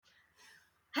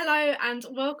Hello and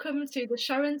welcome to the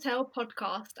Show and Tell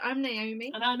podcast. I'm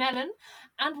Naomi. And I'm Ellen,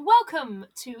 and welcome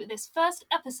to this first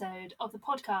episode of the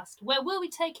podcast where we'll be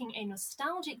taking a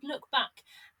nostalgic look back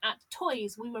at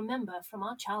toys we remember from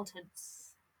our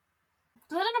childhoods.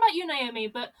 Because I don't know about you, Naomi,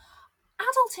 but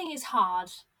adulting is hard,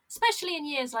 especially in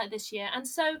years like this year, and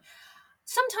so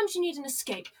sometimes you need an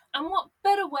escape. And what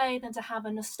better way than to have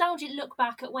a nostalgic look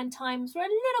back at when times were a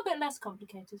little bit less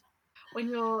complicated? When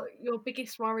your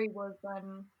biggest worry was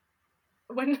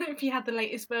when if you had the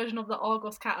latest version of the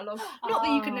Argos catalogue. Not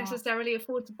that you could necessarily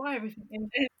afford to buy everything in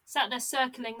it. Sat there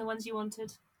circling the ones you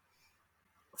wanted.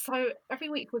 So every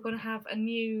week we're going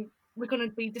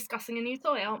to be discussing a new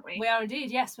toy, aren't we? We are indeed,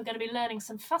 yes. We're going to be learning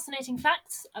some fascinating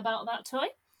facts about that toy.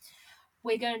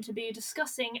 We're going to be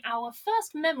discussing our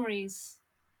first memories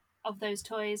of those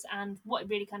toys and what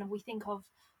really kind of we think of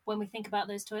when we think about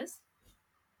those toys.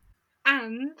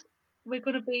 And we're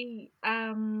going to be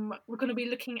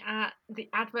looking at the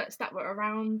adverts that were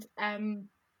around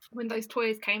when those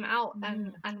toys came out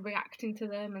and reacting to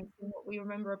them and seeing what we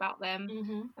remember about them,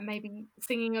 and maybe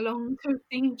singing along to a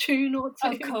theme tune or two.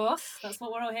 Of course, that's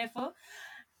what we're all here for.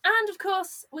 And of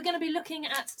course, we're going to be looking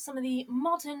at some of the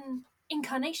modern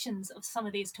incarnations of some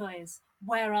of these toys.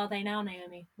 Where are they now,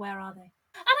 Naomi? Where are they?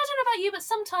 And I don't know about you, but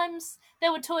sometimes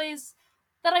there were toys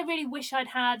that I really wish I'd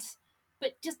had,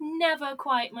 but just never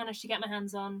quite managed to get my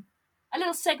hands on. A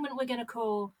little segment we're going to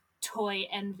call Toy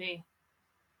Envy.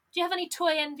 Do you have any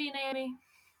toy envy, Naomi?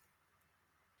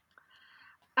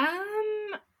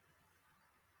 I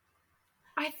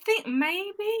think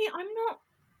maybe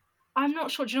I'm not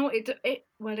sure. Do you know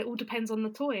what it all depends on the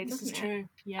toy, doesn't it? This is true.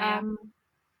 Yeah.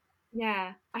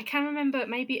 Yeah. I can remember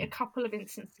maybe a couple of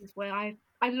instances where I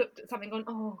looked at something going,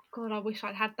 oh god, I wish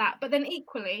I'd had that. But then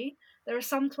equally, there are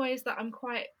some toys that I'm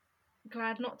quite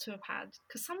glad not to have had,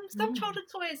 because some childhood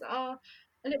toys are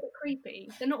a little bit creepy.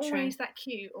 They're not always that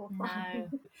cute or fun.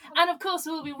 No. And of course,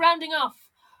 we'll be rounding off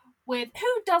with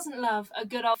who doesn't love a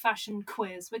good old-fashioned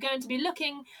quiz. We're going to be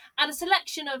looking at a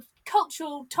selection of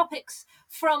cultural topics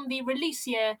from the release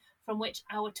year from which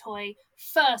our toy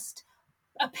first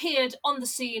appeared on the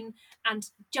scene and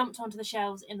jumped onto the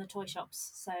shelves in the toy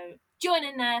shops. So join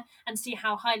in there and see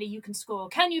how highly you can score.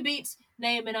 Can you beat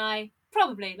Naomi and I?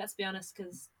 Probably, let's be honest,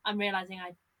 because I'm realising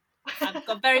I've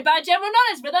got very bad general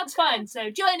knowledge, but that's fine. So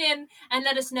join in and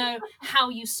let us know how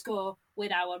you score with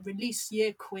our release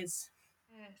year quiz.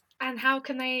 Yes. And how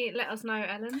can they let us know,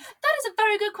 Ellen? That is a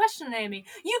very good question, Naomi.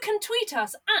 You can tweet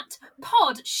us at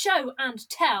Pod Show and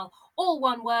Tell, all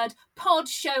one word, Pod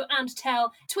Show and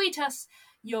Tell. Tweet us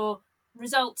your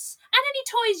results and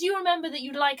any toys you remember that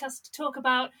you'd like us to talk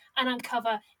about and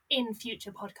uncover in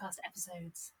future podcast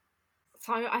episodes.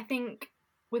 So I think,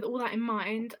 with all that in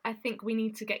mind, I think we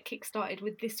need to get kick-started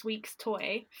with this week's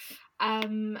toy.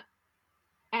 Ellen,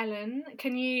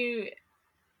 can you...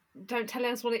 Don't tell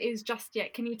us what it is just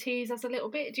yet. Can you tease us a little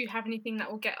bit? Do you have anything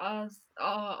that will get us,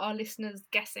 our listeners,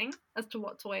 guessing as to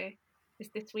what toy is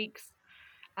this week's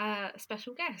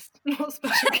special guest? Not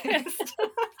special guest.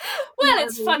 Well,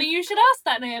 it's funny you should ask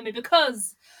that, Naomi,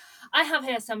 because I have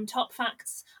here some top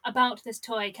facts about this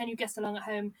toy. Can you guess along at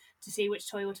home to see which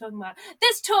toy we're talking about?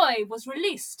 This toy was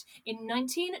released in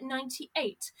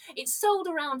 1998. It sold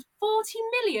around 40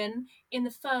 million in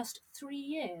the first 3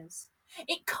 years.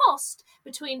 It cost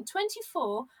between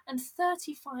 £24 and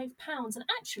 £35. And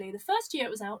actually, the first year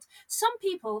it was out, some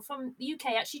people from the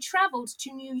UK actually travelled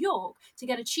to New York to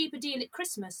get a cheaper deal at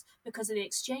Christmas because of the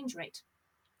exchange rate.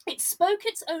 It spoke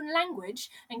its own language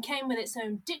and came with its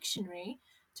own dictionary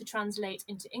to translate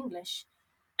into English.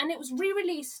 And it was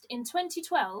re-released in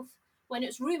 2012 when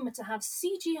it's rumoured to have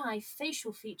CGI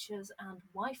facial features and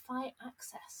Wi-Fi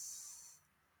access.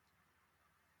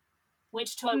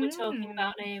 Which toy we're talking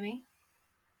about, Naomi?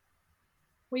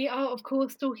 We are, of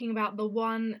course, talking about the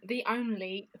one, the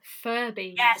only,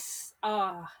 Furby. Yes!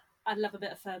 Oh, I'd love a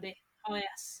bit of Furby. Oh,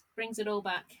 yes. Brings it all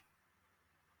back.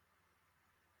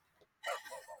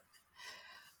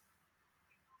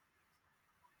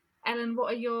 Ellen,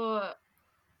 what are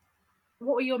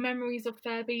your memories of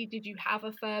Furby? Did you have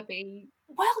a Furby?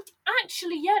 Well,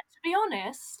 actually, yeah, to be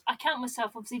honest, I count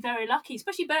myself obviously very lucky,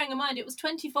 especially bearing in mind it was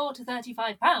 £24 to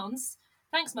 £35.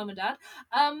 Thanks, Mum and Dad.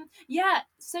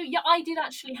 I did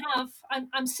actually have...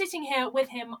 I'm sitting here with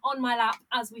him on my lap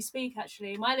as we speak,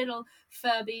 actually. My little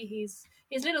Furby, he's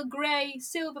little grey,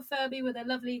 silver Furby with a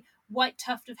lovely white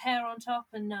tuft of hair on top.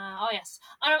 And, I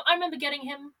remember getting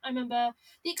him. I remember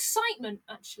the excitement,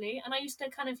 actually. And I used to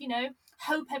kind of,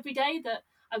 hope every day that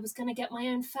I was going to get my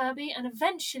own Furby. And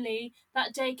eventually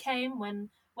that day came when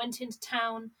I went into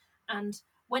town and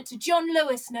went to John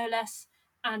Lewis, no less,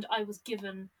 and I was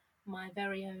given my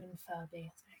very own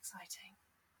Furby. It's very exciting.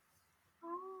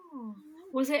 Oh,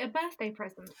 was it a birthday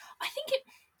present? I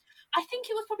think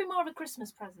it was probably more of a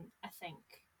Christmas present. I think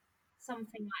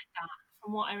something like that,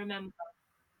 from what I remember.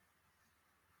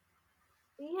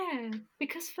 Yeah,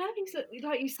 because Furbies,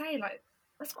 like you say, like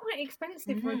that's quite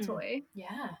expensive for a toy.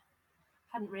 Yeah,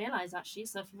 hadn't realised actually.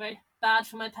 So I feel very bad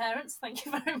for my parents. Thank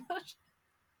you very much.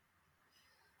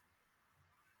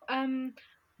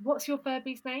 What's your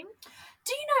Furby's name?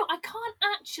 Do you know, I can't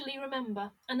actually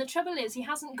remember. And the trouble is, he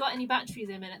hasn't got any batteries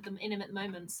in him at the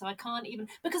moment, so I can't even.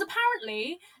 Because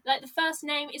apparently, like, the first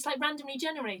name is like randomly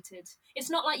generated. It's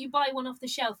not like you buy one off the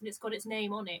shelf and it's got its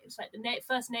name on it. It's like the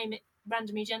first name it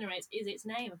randomly generates is its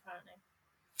name, apparently.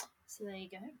 So there you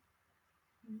go.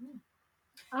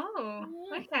 Oh,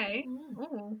 Yeah. okay.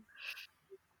 Oh,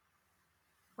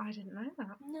 I didn't know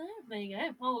that. No, there you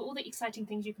go. All the exciting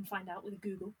things you can find out with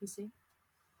Google, you see.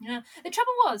 Yeah. The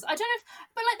trouble was, I don't know if,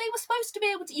 but like they were supposed to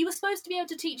be able to, you were supposed to be able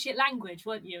to teach it language,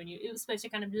 weren't you? And it was supposed to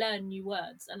kind of learn new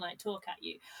words and like talk at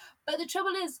you. But the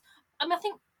trouble is, I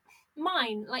think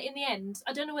mine, like in the end,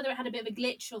 I don't know whether it had a bit of a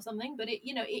glitch or something, but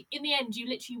in the end, you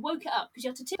literally woke it up because you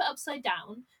have to tip it upside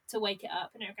down to wake it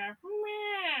up, and it would go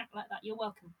 "Meow," like that. You're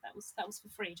welcome. That was for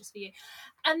free, just for you.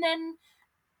 And then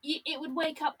it would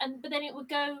wake up, but then it would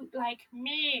go like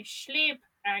me sleep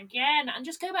again and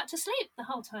just go back to sleep the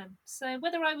whole time. So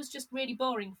whether I was just really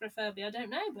boring for a Furby, I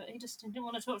don't know, but he just didn't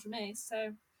want to talk to me.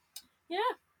 So yeah.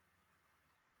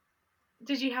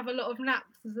 Did you have a lot of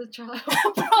naps as a child?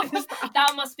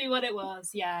 That must be what it was.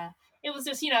 Yeah, it was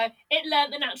just it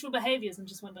learnt the natural behaviours and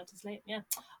just went back to sleep. Yeah,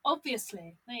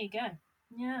 obviously. There you go.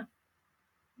 Yeah.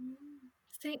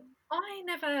 See, I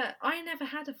never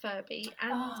had a Furby,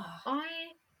 and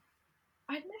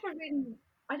I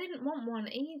didn't want one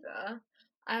either.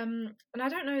 And I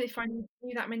don't know if I knew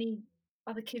that many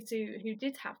other kids who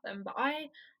did have them, but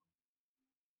I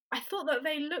thought that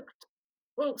they looked,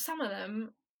 well, some of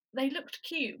them, they looked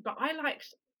cute, but I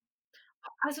liked,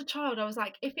 as a child, I was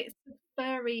like, if it's a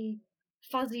furry,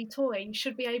 fuzzy toy, you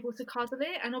should be able to cuddle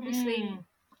it. And obviously,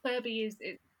 Furby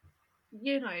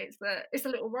it's a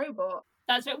little robot.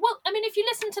 That's right. Well, I mean, if you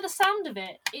listen to the sound of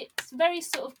it, it's very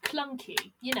sort of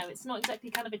clunky. It's not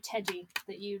exactly kind of a teddy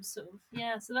that you'd sort of.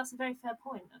 Yeah, so that's a very fair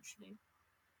point, actually.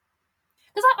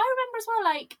 Because I remember as well,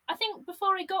 like, I think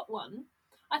before I got one,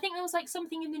 I think there was like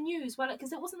something in the news where,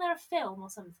 because it wasn't there a film or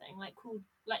something like called,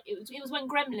 like it was when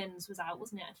Gremlins was out,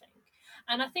 wasn't it? I think,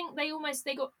 and I think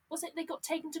they got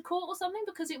taken to court or something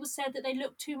because it was said that they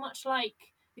looked too much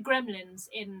like the Gremlins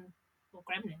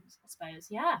Gremlins, I suppose.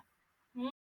 Yeah.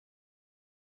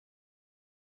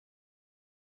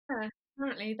 Yeah,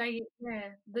 apparently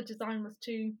the design was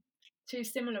too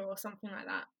similar or something like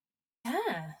that.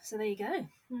 Yeah, so there you go.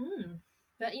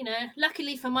 But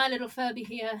luckily for my little Furby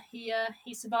here,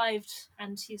 he survived,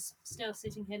 and he's still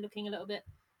sitting here looking a little bit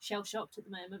shell shocked at the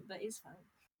moment, but he's fine.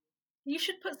 You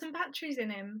should put some batteries in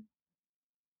him.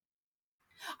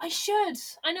 I should.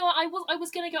 I know. I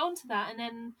was going to get onto that, and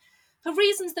then for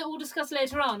reasons that we'll discuss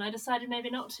later on, I decided maybe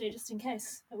not to, just in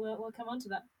case. But we'll come on to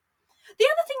that. The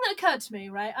other thing that occurred to me,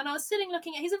 right, and I was sitting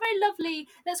looking at, he's a very lovely,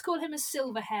 let's call him a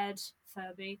silver-haired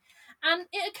Furby, and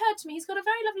it occurred to me he's got a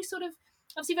very lovely sort of,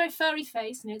 obviously very furry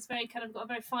face, and it's very kind of got a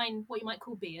very fine, what you might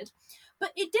call beard,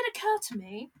 but it did occur to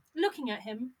me, looking at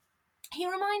him, he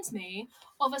reminds me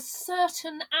of a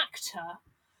certain actor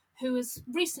who has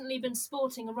recently been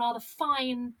sporting a rather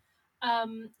fine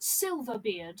silver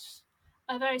beard,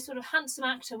 a very sort of handsome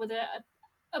actor with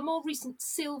a more recent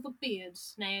silver beard,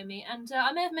 Naomi. And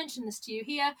I may have mentioned this to you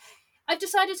here. I've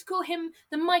decided to call him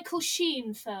the Michael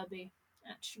Sheen Furby,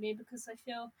 actually, because I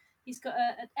feel he's got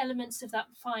elements of that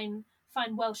fine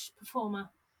Welsh performer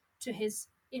to his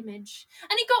image.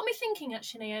 And it got me thinking,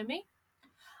 actually, Naomi,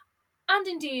 and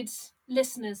indeed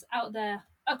listeners out there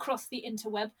across the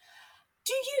interweb,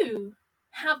 do you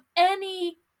have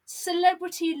any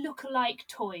celebrity look-alike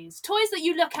toys that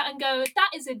you look at and go, that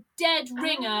is a dead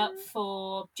ringer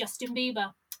for Justin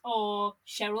Bieber or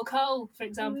Cheryl Cole, for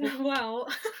example? Well,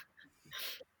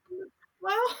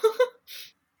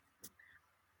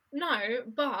 no,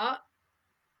 but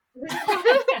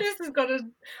this has got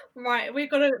to right.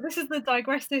 This is the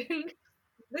digressing.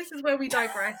 This is where we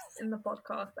digress in the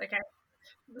podcast. Okay,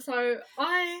 so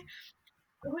I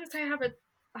wouldn't say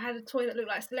I had a toy that looked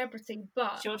like a celebrity,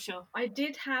 but sure. I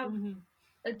did have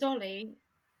a dolly,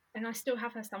 and I still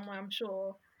have her somewhere, I'm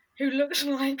sure, who looks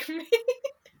like me.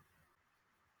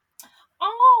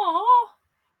 Oh,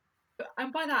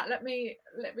 and by that, let me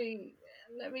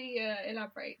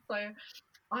elaborate. So,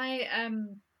 I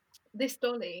this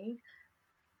dolly,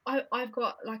 I've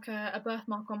got like a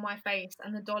birthmark on my face,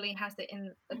 and the dolly has it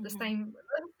in the Mhm. same,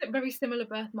 very similar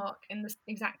birthmark in the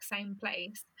exact same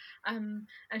place. And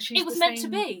she's It the was meant to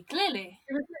same. be, clearly.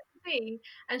 It was meant to be,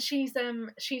 and she's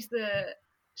the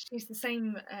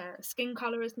same skin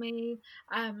color as me,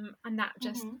 and that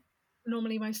just Mhm.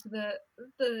 normally most of the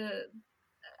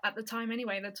at the time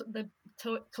anyway, the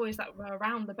toys that were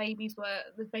around, the baby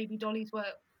dollies were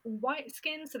all white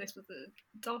skin, so this was a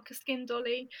darker skin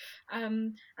dolly,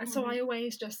 and so Mhm. I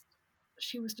always just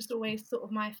she was just always sort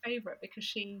of my favorite because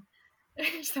she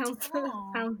it sounds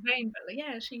Oh. sounds vain, but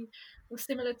yeah, she was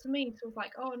similar to me. So it was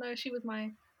like, oh no, she was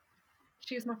my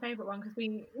favorite one because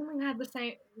we had the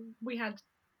same, we had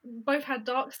both had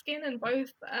dark skin and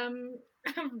both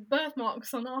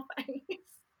birthmarks on our face.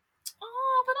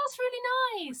 Oh, but that's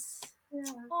really nice.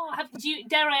 Yeah. Oh,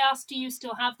 dare I ask, do you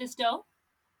still have this doll?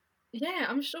 Yeah,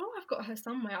 I'm sure I've got her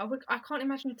somewhere. I can't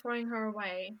imagine throwing her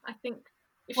away. I think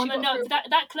if Well, she no, got no, through.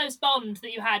 that close bond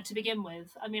that you had to begin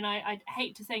with. I mean, I'd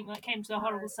hate to think that came to a No.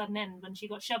 horrible sudden end when she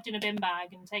got shoved in a bin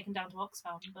bag and taken down to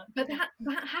Oxfam. But But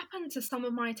that happened to some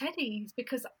of my teddies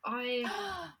because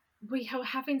we were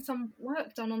having some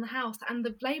work done on the house, and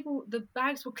the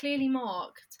bags were clearly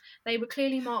marked. They were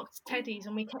clearly marked teddies,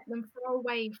 and we kept them far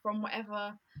away from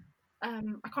whatever. I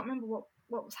can't remember what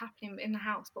was happening in the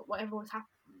house, but whatever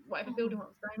building what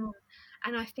was going on,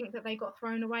 and I think that they got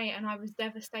thrown away, and I was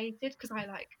devastated because I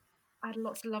had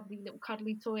lots of lovely little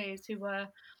cuddly toys who were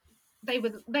they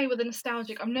were the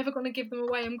nostalgic. I'm never going to give them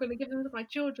away. I'm going to give them to my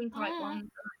children type ones.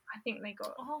 And I think they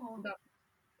got Oh, that,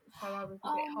 so I was a bit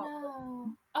oh heartbroken.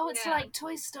 no! Oh, it's Yeah, like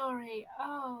Toy Story.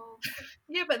 Oh,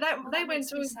 yeah, but oh, they that went makes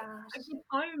to me sad. a good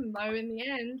home though in the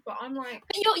end. But I'm like,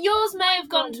 But yours may have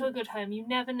gone to oh, a good home. You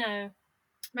never know.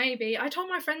 maybe. I told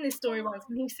my friend this story once,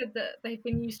 and he said that they've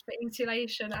been used for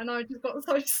insulation, and I just got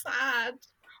so sad.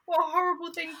 What a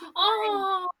horrible thing to say.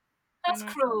 Oh, I that's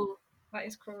know, cruel. that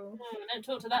is cruel. Don't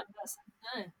talk to that person.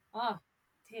 No. Oh,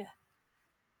 dear.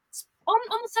 On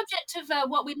the subject of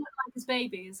what we look like as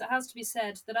babies, it has to be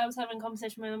said that I was having a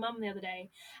conversation with my mum the other day,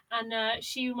 and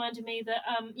she reminded me that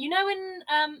you know in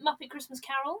Muppet Christmas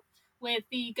Carol with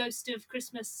the Ghost of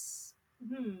Christmas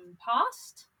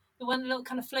Past, the one, the little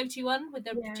kind of floaty one with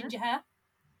the Yeah. ginger hair.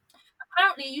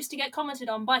 Apparently, it used to get commented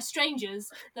on by strangers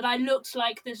that I looked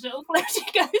like this little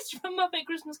floaty ghost from Muppet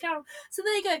Christmas Carol. So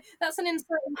there you go. That's an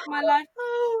insight into my life.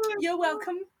 Oh, You're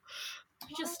welcome.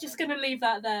 Just gonna leave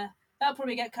that there. That'll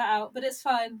probably get cut out, but it's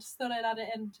fine. Just thought I'd add it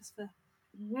in just for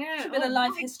yeah. a bit Oh, of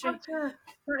life history.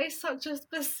 that is such a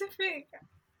specific.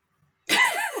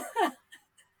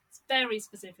 It's very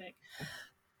specific.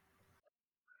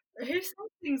 Who says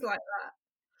things like that?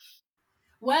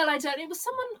 Well, I don't. It was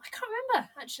someone I can't remember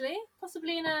actually.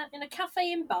 Possibly in a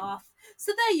cafe in Bath.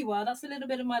 So there you are. That's a little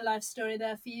bit of my life story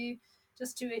there for you,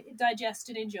 just to digest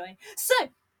and enjoy. So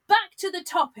back to the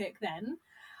topic then.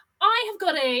 I have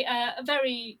got a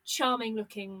very charming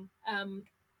looking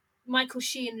Michael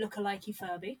Sheen lookalike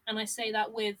Furby, and I say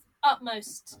that with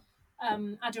utmost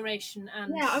adoration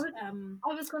and. Yeah,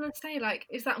 I was gonna say, like,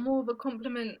 is that more of a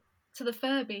compliment to the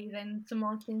Furby than to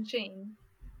Martin Sheen?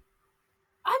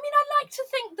 I mean, I like to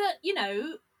think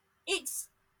that it's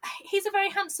he's a very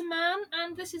handsome man,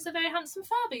 and this is a very handsome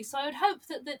Furby. So I would hope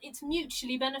that it's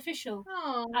mutually beneficial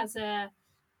Oh, as a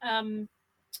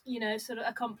sort of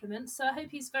a compliment. So I hope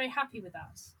he's very happy with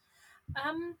that.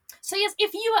 So yes,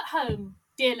 if you at home,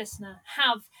 dear listener,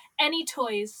 have any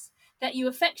toys that you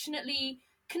affectionately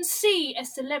can see a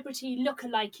celebrity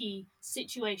lookalike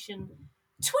situation,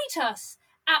 tweet us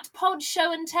at Pod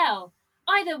Show and Tell,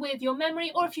 either with your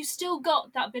memory or if you still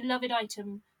got that beloved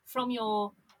item from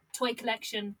your toy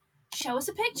collection, show us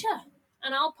a picture.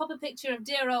 And I'll pop a picture of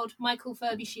dear old Michael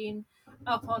Furby Sheen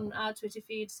up on our Twitter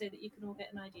feed so that you can all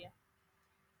get an idea.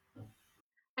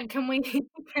 and can we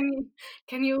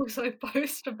can you also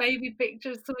post a baby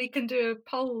picture so we can do a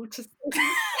poll to see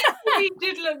what he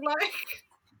did look like?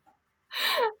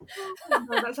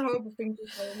 No, that's a horrible thing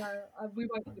to say. No, we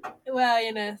won't do Well,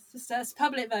 it's just a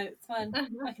public vote. It's fine. that.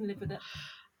 I can live with it.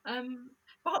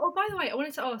 But oh, by the way, I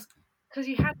wanted to ask because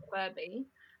you had a Furby.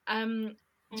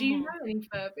 Do you know any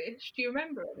Furbish? Do you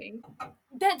remember any?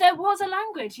 There was a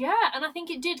language, yeah, and I think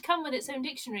it did come with its own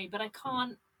dictionary, but I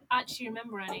can't actually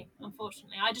remember any,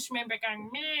 unfortunately. I just remember it going,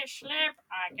 me slip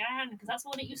again, because that's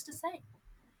what it used to say.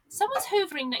 Someone's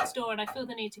hoovering next door, and I feel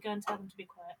the need to go and tell them to be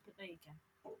quiet, but there you go.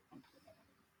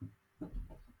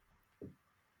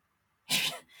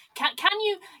 Can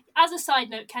you, as a side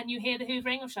note, can you hear the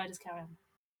hoovering, or should I just carry on?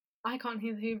 I can't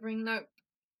hear the hoovering, no.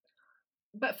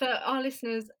 But for our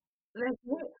listeners,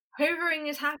 hoovering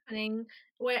is happening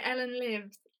where Ellen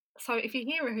lives. So if you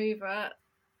hear a hoover,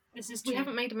 This is true. We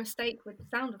haven't made a mistake with the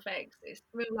sound effects. It's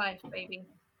real life, baby.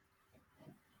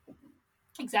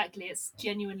 Exactly, it's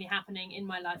genuinely happening in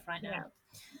my life right now.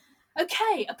 Yeah.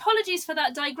 Okay, apologies for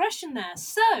that digression there.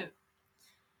 So,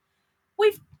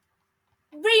 we've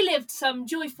relived some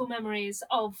joyful memories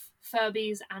of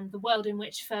Furbies and the world in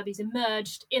which Furbies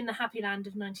emerged in the happy land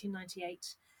of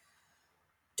 1998.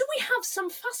 Do we have some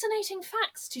fascinating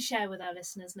facts to share with our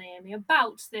listeners, Naomi,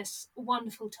 about this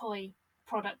wonderful toy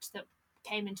product that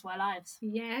came into our lives?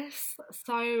 Yes.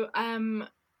 So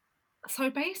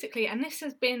basically, and this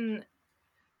has been,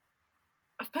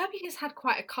 Furby has had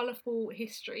quite a colourful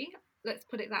history. Let's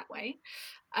put it that way.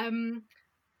 And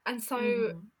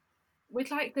so with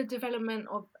like the development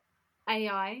of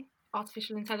AI,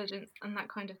 artificial intelligence, and that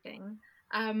kind of thing,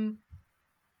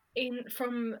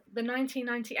 from the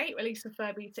 1998 release of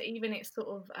Furby to even its sort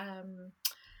of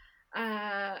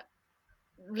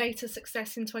later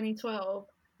success in 2012,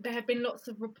 there have been lots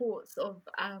of reports of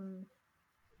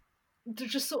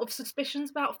just sort of suspicions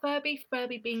about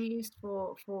Furby being used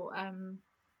for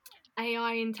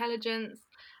AI intelligence,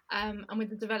 and with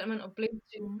the development of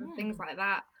Bluetooth and things like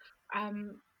that,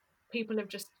 people have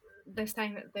just, they're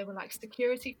saying that there were like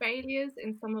security failures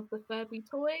in some of the Furby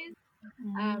toys.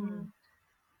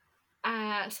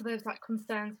 So there's like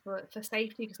concerns for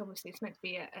safety, because obviously it's meant to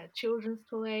be a children's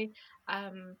toy.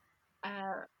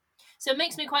 So it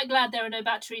makes me quite glad there are no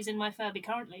batteries in my Furby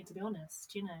currently, to be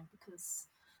honest, because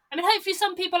I mean, hopefully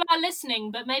some people are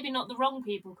listening, but maybe not the wrong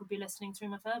people could be listening through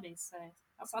my Furbies, so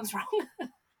that sounds wrong.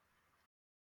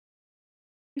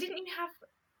 Didn't you have,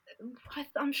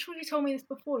 I'm sure you told me this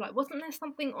before, like wasn't there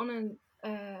something on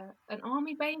an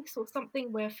army base or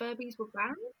something where Furbies were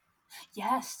banned?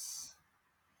 Yes,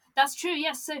 that's true.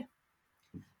 Yes, so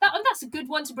that's a good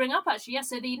one to bring up, actually. Yes,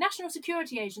 so the National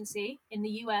Security Agency in the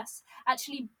US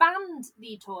actually banned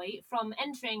the toy from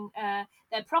entering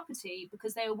their property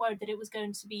because they were worried that it was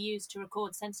going to be used to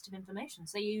record sensitive information.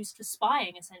 So they used for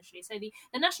spying, essentially. So the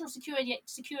National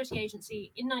Security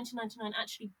Agency in 1999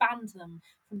 actually banned them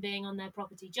from being on their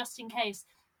property, just in case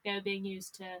they were being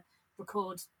used to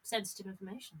record sensitive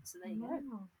information. So there you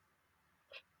go.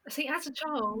 See, as a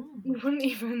child, you wouldn't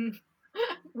even.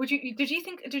 Did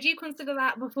you consider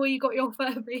that before you got your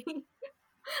Furby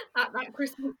at that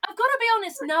Christmas? I've got to be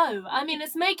honest, no. I mean,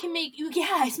 it's making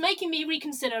me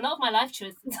reconsider a lot of my life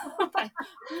choices. Like,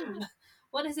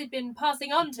 what has it been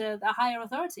passing on to the higher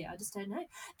authority? I just don't know. The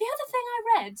other thing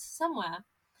I read somewhere,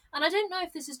 and I don't know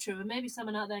if this is true, and maybe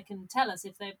someone out there can tell us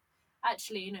if they've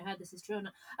actually, heard this is true or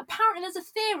not. Apparently, there's a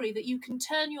theory that you can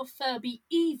turn your Furby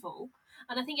evil,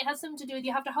 and I think it has something to do with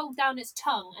you have to hold down its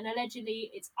tongue, and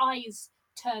allegedly its eyes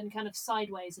turn kind of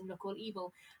sideways and look all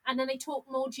evil, and then they talk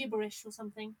more gibberish or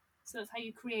something. So that's how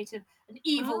you created an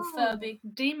evil Furby.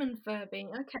 Demon Furby,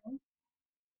 okay.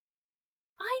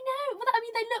 I know. Well, I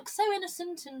mean, they look so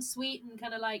innocent and sweet and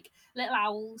kind of like little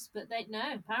owls, but they no.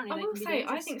 Apparently, they can be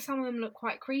dangerous. I think some of them look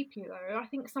quite creepy though. I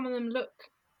think some of them look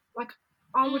like,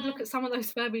 I would look at some of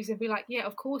those Furbies and be like, yeah,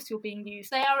 of course you're being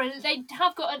used. They are. They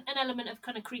have got an element of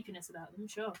kind of creepiness about them.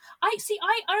 Sure. I see.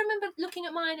 I remember looking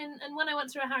at mine, and when I went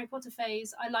through a Harry Potter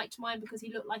phase, I liked mine because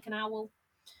he looked like an owl.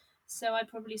 So I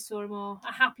probably saw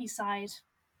a happy side.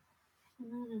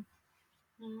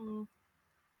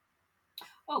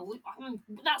 Oh,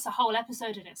 that's a whole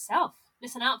episode in itself.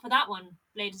 Listen out for that one,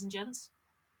 ladies and gents.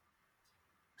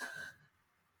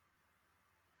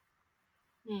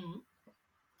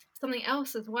 Something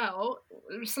else as well.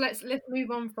 So let's move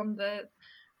on from the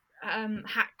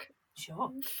hack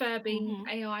Furby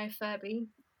AI Furby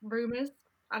rumors,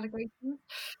 allegations.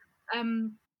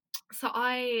 So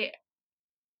I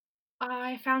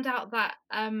found out that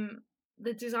some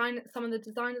of the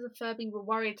designers of Furby were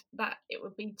worried that it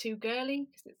would be too girly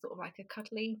because it's sort of like a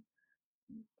cuddly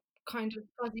kind of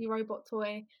fuzzy robot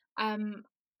toy.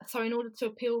 So in order to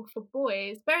appeal for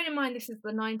boys, bearing in mind this is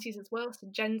the 90s as well, so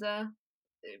gender,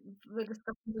 the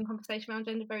discussions and conversation around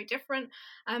gender very different.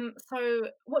 So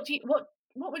what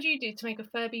would you do to make a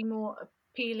Furby more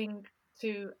appealing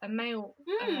to a male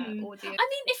audience? I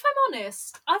mean, if I'm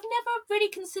honest, I've never really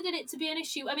considered it to be an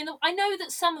issue. I mean, I know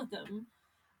that some of them,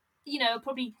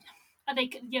 probably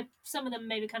some of them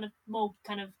maybe kind of more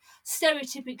kind of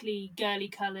stereotypically girly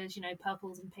colours,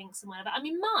 purples and pinks and whatever. I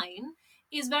mean, mine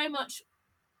is very much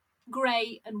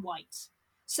grey and white.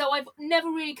 So I've never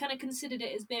really kind of considered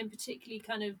it as being particularly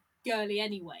kind of girly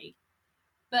anyway.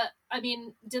 But, I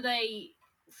mean,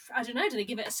 I don't know, do they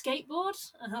give it a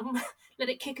skateboard? Let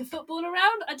it kick a football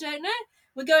around? I don't know.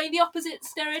 We're going the opposite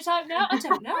stereotype now? I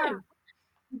don't know.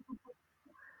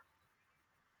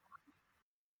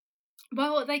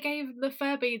 Well, they gave the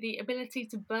Furby the ability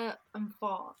to burp and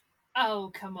fart.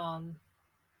 Oh, come on.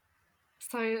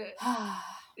 So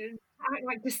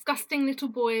like disgusting little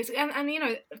boys, and you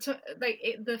know,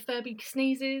 the Furby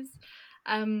sneezes.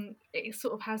 It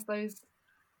sort of has those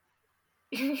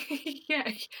yeah,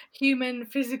 human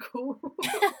physical.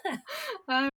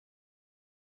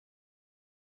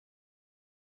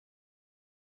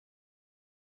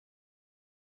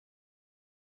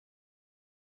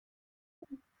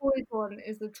 Toy one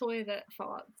is the toy that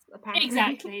farts, apparently.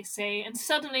 Exactly, see, and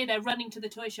suddenly they're running to the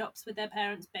toy shops with their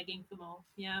parents begging for more.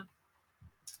 Yeah.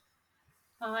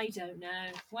 I don't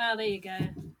know. Well, there you go.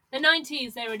 The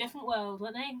 90s, they were a different world,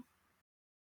 weren't they?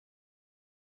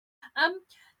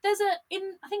 There's I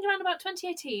think around about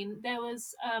 2018, there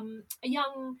was a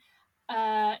young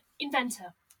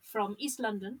inventor from East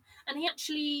London, and he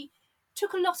actually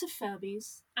took a lot of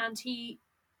Furbies and he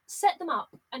set them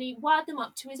up and he wired them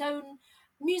up to his own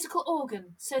musical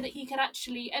organ so that he could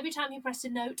actually, every time he pressed a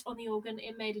note on the organ,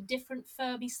 it made a different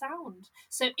Furby sound.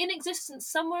 So, in existence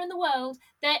somewhere in the world,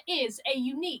 there is a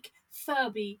unique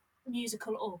Furby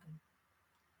musical organ.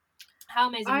 How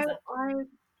amazing is that?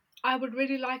 I would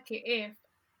really like it if.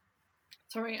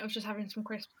 Sorry, I was just having some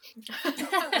crisps.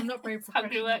 I'm not very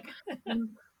professional. Work.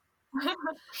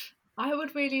 I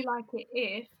would really like it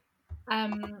if,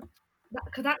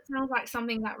 because that sounds like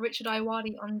something that Richard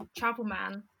Iwadi on Travel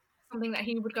Man, something that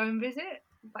he would go and visit,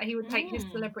 that he would take his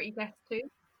celebrity guests to.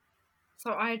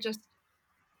 So I'd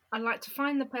like to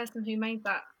find the person who made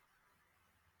that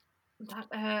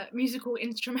musical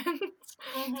instrument,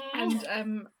 and I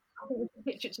think we could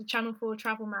pitch it to Channel 4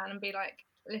 Travel Man and be like,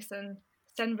 listen,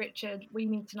 send Richard, we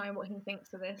need to know what he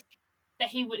thinks of this. That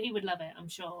he would love it, I'm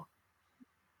sure.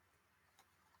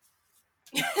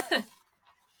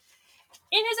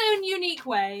 In his own unique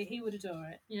way, he would adore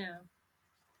it. Yeah.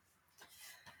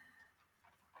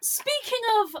 Speaking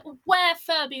of where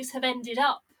Furbies have ended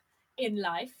up in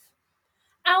life,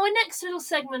 our next little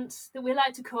segment that we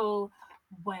like to call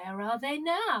Where Are They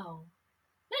Now?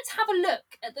 Let's have a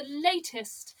look at the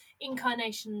latest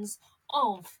incarnations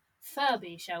of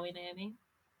Furby, shall we, Naomi?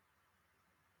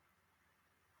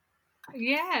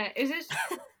 Yeah, is this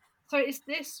so is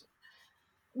this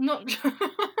not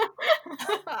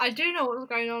I do know what's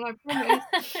going on, I promise.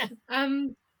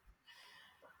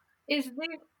 Is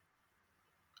this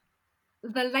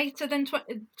the later than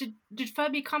did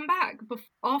Furby come back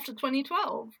after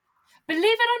 2012? Believe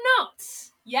it or not,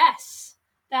 yes,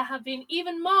 there have been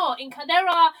even more. There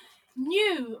are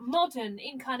new modern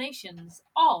incarnations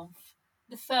of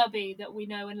the Furby that we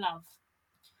know and love.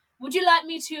 Would you like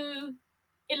me to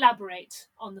elaborate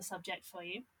on the subject for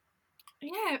you?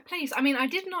 Yeah, please. I mean, I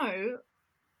did know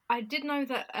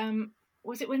that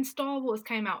was it when Star Wars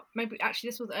came out? Maybe actually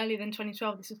this was earlier than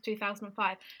 2012. This was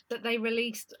 2005 that they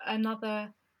released a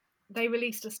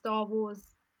Star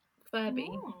Wars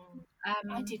Furby.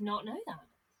 I did not know that.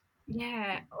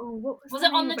 Yeah. Oh, what was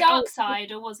it on the dark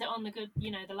side or was it on the good,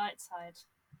 the light side?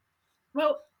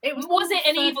 Well, it was. Was it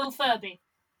an evil Furby?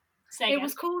 It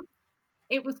was called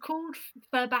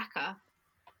Furbacca.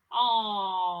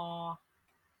 Oh,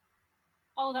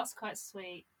 that's quite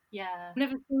sweet. Yeah. I've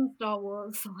never seen Star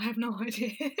Wars, so I have no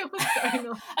idea what's going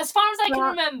on. As far as I can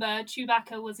remember,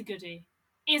 Chewbacca was a goodie.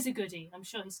 Is a goodie. I'm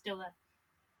sure he's still there.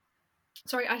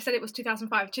 Sorry, I said it was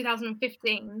 2005.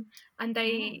 2015, and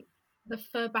the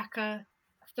Furbacca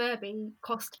Furby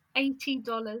cost $80.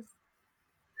 There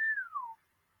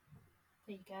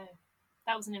you go.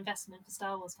 That was an investment for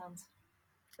Star Wars fans.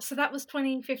 So that was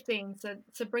 2015. So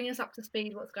bring us up to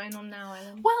speed. What's going on now,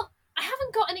 Ellen? Well, I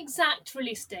haven't got an exact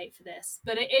release date for this,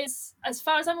 but it is, as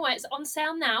far as I'm aware, it's on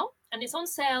sale now, and it's on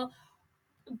sale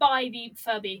by the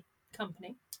Furby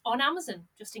company on Amazon,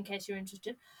 just in case you're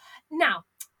interested. Now,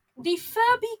 the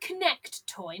Furby Connect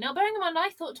toy. Now, bearing in mind, I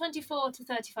thought £24 to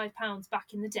 £35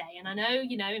 back in the day, and I know,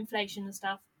 inflation and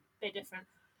stuff, a bit different.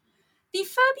 The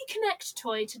Furby Connect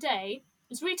toy today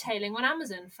is retailing on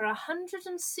Amazon for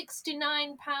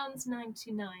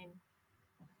 £169.99.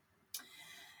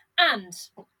 And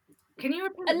can you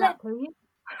repeat that, please?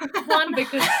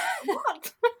 Because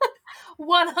what?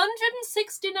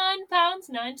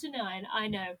 £169.99. I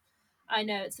know.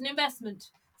 It's an investment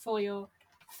for your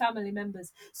family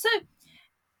members. So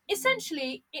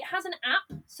essentially, it has an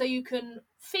app, so you can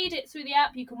feed it through the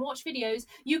app. You can watch videos.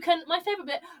 You can, my favourite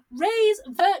bit, raise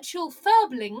virtual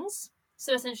Furblings.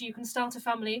 So essentially, you can start a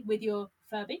family with your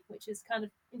Furby, which is kind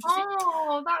of interesting.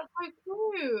 Oh, that's so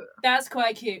cute. That's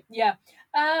quite cute. Yeah.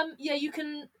 You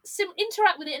can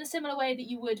interact with it in a similar way that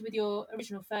you would with your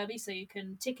original Furby. So you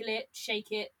can tickle it,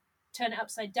 shake it, turn it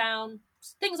upside down.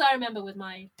 Things I remember with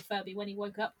my Furby when he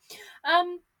woke up.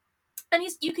 And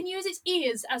you can use its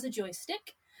ears as a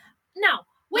joystick. Now,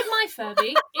 with my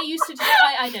Furby, it used to.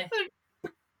 I know.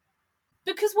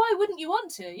 Because why wouldn't you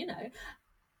want to,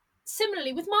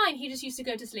 Similarly, with mine, he just used to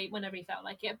go to sleep whenever he felt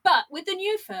like it. But with the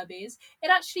new Furbies,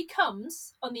 it actually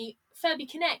comes on the Furby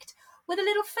Connect with a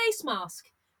little face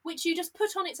mask, which you just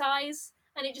put on its eyes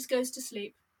and it just goes to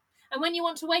sleep. And when you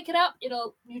want to wake it up,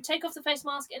 you take off the face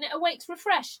mask and it awakes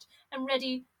refreshed and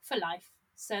ready for life.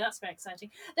 So that's very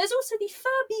exciting. There's also the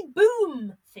Furby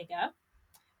Boom figure,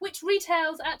 which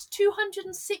retails at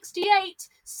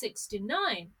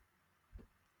 $268.69.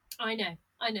 I know,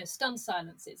 stunned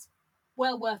silences.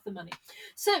 Well worth the money.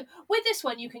 So, with this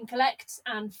one, you can collect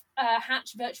and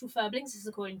hatch virtual Furblings, this is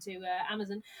according to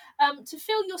Amazon, to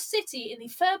fill your city in the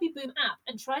Furby Boom app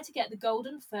and try to get the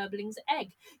golden Furbling's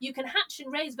egg. You can hatch and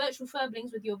raise virtual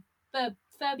Furblings with your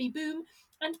Furby Boom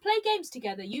and play games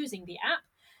together using the app.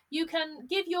 You can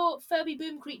give your Furby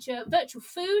Boom creature virtual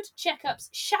food, checkups,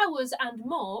 showers, and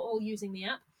more, all using the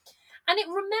app. And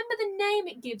remember the name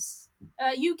it gives,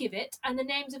 you give it, and the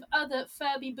names of other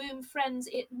Furby Boom friends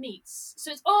it meets.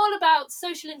 So it's all about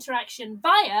social interaction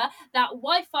via that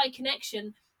Wi-Fi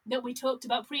connection that we talked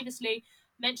about previously,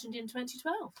 mentioned in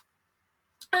 2012.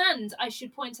 And I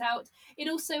should point out, it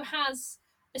also has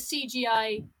a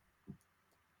CGI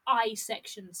eye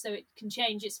section, so it can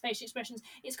change its facial expressions.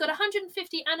 It's got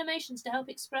 150 animations to help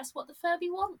express what the Furby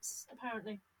wants,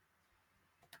 apparently.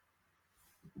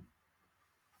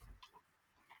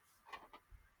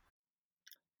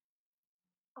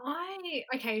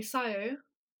 Okay, so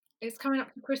it's coming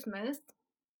up to Christmas.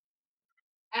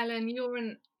 Ellen,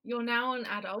 you're now an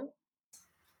adult.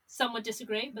 Some would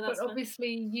disagree, but that's fine.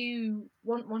 Obviously you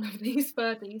want one of these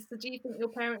Furbies. So do you think your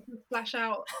parents would splash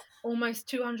out almost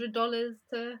 $200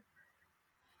 to?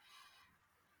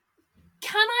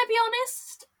 Can I be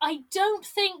honest? I don't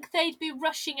think they'd be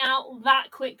rushing out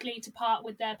that quickly to part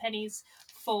with their pennies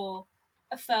for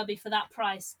a Furby for that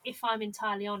price, if I'm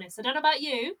entirely honest. I don't know about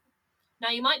you. Now,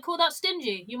 you might call that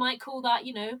stingy. You might call that,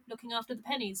 looking after the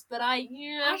pennies. But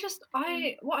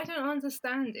what I don't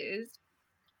understand is,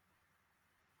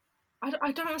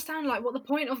 I don't understand, like, what the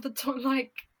point of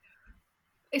like,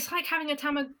 it's like having a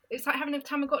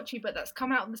Tamagotchi, but that's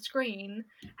come out of the screen,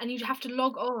 and you have to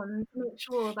log on to make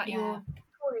sure that your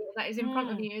toy that is in front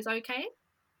of you is okay.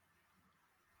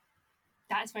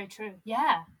 That is very true.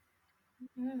 Yeah.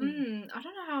 I don't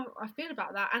know how I feel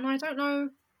about that, and I don't know.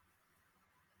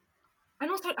 And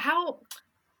also, how,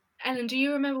 Ellen, do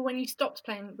you remember when you stopped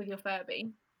playing with your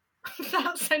Furby?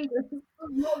 That sentence.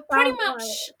 Pretty much.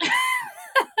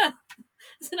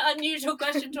 It's an unusual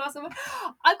question to ask someone.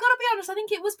 I've got to be honest, I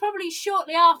think it was probably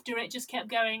shortly after it just kept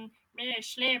going,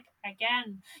 sleep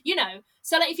again.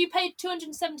 So like if you paid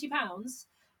 £270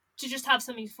 to just have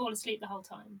something to fall asleep the whole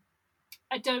time,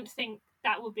 I don't think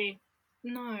that would be.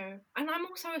 No. And I'm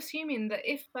also assuming that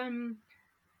if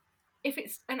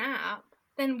it's an app,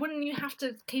 then wouldn't you have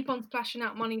to keep on splashing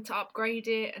out money to upgrade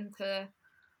it and to...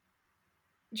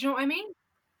 Do you know what I mean?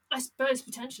 I suppose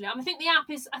potentially. I think the app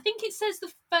is. I think it says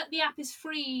the app is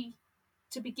free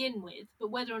to begin with,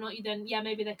 but whether or not you then,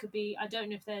 maybe there could be. I don't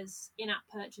know if there's in-app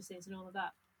purchases and all of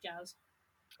that jazz.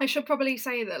 I should probably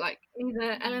say that, like,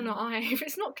 either Ellen or I, if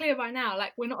it's not clear by now,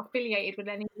 like, we're not affiliated with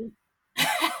any.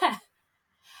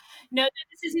 No,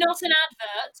 this is not an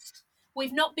advert.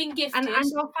 We've not been gifted. And our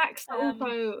facts are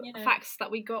also facts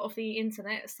that we got off the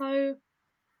internet. So,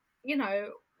 yes.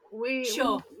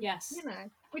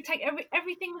 We take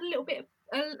everything with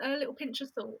a little pinch of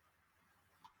salt.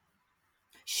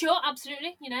 Sure,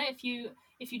 absolutely. If you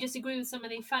disagree with some of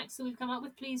the facts that we've come up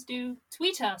with, please do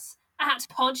tweet us at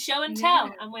Pod Show and Tell,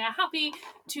 and we are happy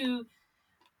to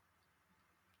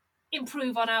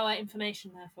improve on our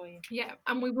information there for you. Yeah,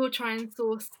 and we will try and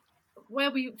source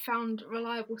where we found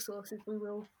reliable sources. We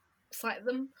will cite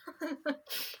them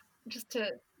just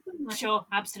to. Sure,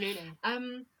 absolutely.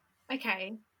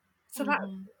 Okay, so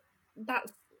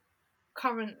that's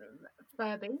current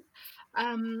Furby.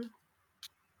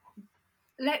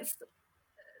 Let's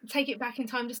take it back in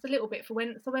time just a little bit for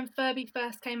when Furby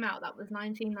first came out. That was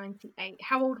 1998.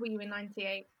 How old were you in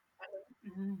 98?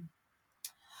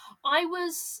 I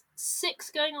was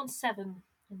 6 going on 7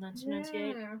 in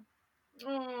 1998. Yeah.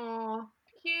 Oh,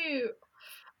 cute.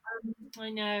 I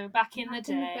know, back in the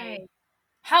day.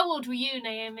 How old were you,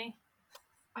 Naomi?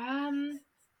 I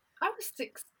was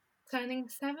 6 turning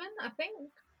 7, I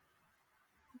think.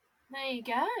 There you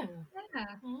go.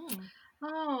 Yeah.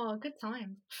 Oh, good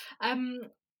times.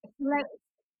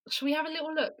 Should we have a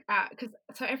little look at,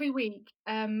 so every week,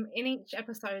 in each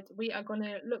episode, we are going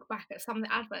to look back at some of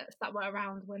the adverts that were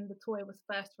around when the toy was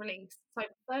first released. So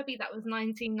Furby, that was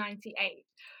 1998.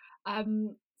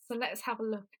 So let's have a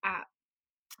look at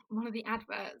one of the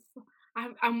adverts.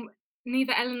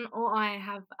 Neither Ellen or I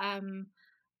have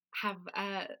have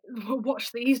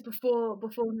watched these before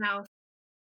now.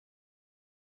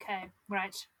 Okay,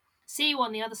 right. See you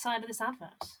on the other side of this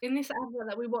advert. In this advert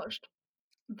that we watched,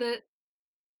 the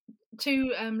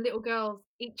two little girls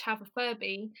each have a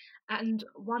Furby, and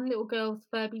one little girl's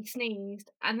Furby sneezed,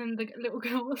 and then the little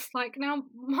girl was like, "Now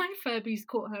my Furby's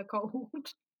caught her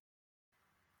cold."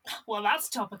 Well, that's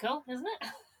topical, isn't it?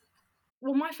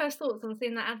 Well, my first thoughts on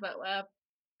seeing that advert were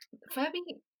Furby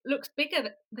looks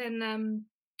bigger than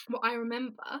what I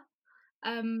remember.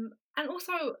 And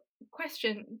also,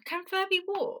 question: can Furby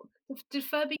walk? Do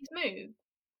Furbies move?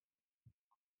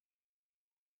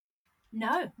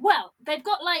 No. Well, they've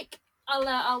got like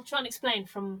I'll try and explain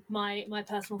from my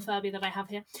personal Furby that I have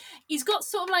here. He's got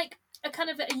sort of like a kind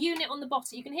of a unit on the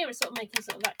bottom. You can hear it sort of making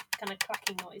sort of that kind of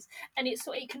clacking noise, and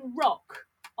it can rock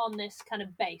on this kind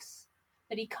of base,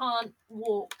 but he can't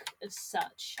walk as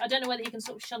such. I don't know whether he can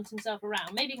sort of shunt himself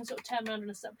around. Maybe he can sort of turn around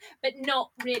and stuff, but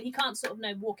not really. He can't sort of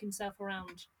walk himself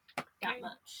around that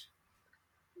much.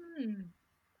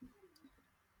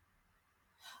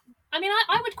 I mean,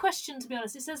 I would question, to be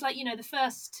honest. It says like, you know, the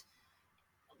first,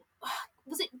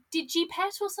 was it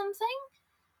Digipet or something,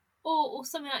 or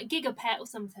something like Gigapet or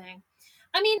something.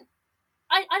 I mean,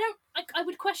 I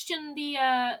would question the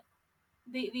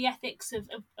ethics of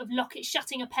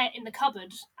shutting a pet in the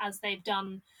cupboard, as they've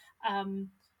done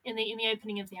in the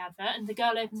opening of the advert, and the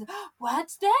girl opens, oh,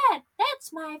 what's that?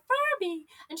 That's my Furby,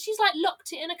 and she's like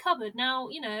locked it in a cupboard. Now,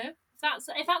 you know,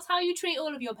 if that's how you treat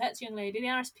all of your pets, young lady, the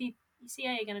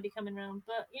RSPCA are going to be coming round.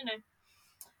 But you know,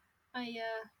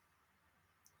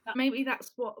 maybe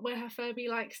that's where her Furby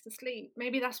likes to sleep.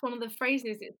 Maybe that's one of the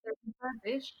phrases. It's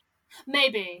Furbish.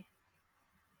 Maybe.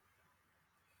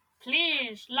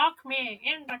 Please lock me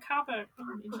in the cupboard.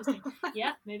 Interesting.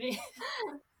 Yeah, maybe.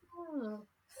 Oh.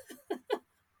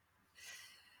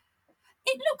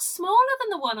 It looks smaller than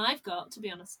the one I've got, to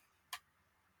be honest.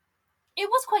 It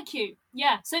was quite cute.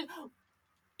 Yeah. So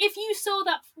if you saw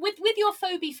that with your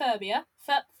Furby-phobia,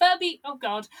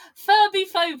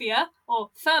 Furby-phobia, or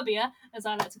Furbia, as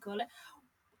I like to call it,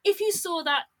 if you saw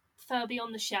that Furby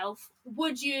on the shelf,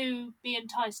 would you be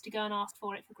enticed to go and ask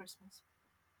for it for Christmas?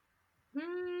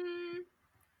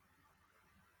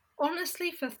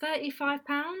 Honestly, for £35,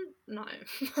 no.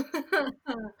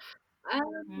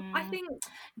 I think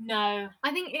no.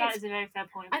 I think that is a very fair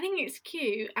point. I think it's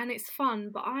cute and it's fun,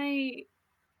 but I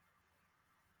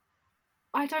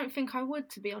don't think I would,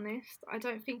 to be honest. I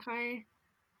don't think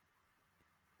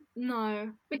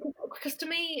no, because to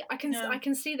me, I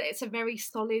can see that it's a very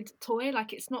solid toy.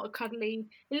 Like, it's not a cuddly.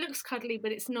 It looks cuddly,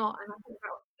 but it's not. And I think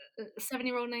about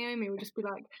 7-year-old Naomi would just be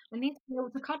like, I need to be able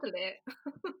to cuddle it.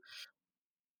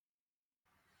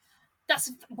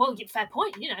 That's fair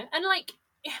point, you know. And like,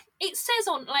 it says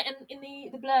on like in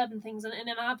the blurb and things, and in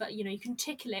an advert, you know, you can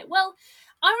tickle it. Well,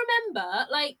 I remember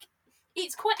like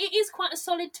it is quite a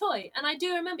solid toy, and I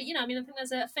do remember, you know, I mean, I think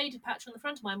there's a faded patch on the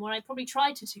front of mine where I probably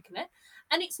tried to tickle it,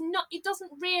 and it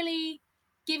doesn't really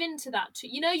give into that.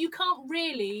 You know, you can't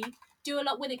really do a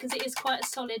lot with it because it is quite a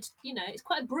solid, you know, it's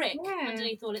quite a brick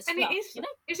underneath all its fluff. And it is, you know?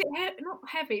 Is it not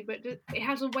heavy, but it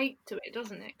has a weight to it,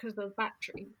 doesn't it? Because of the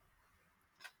battery.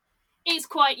 It's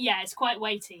quite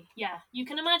weighty. Yeah, you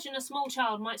can imagine a small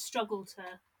child might struggle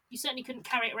to. You certainly couldn't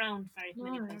carry it around very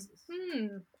many places.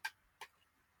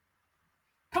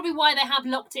 Probably why they have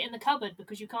locked it in the cupboard,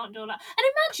 because you can't do all that. And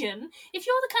imagine if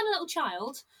you're the kind of little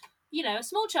child, you know, a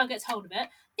small child gets hold of it.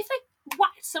 If they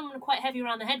whacked someone quite heavy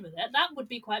around the head with it, that would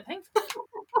be quite painful.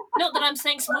 Not that I'm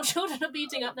saying small children are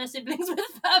beating up their siblings with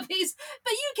Furbies,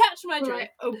 but you catch my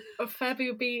drift. Right, a Furby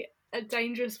would be a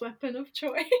dangerous weapon of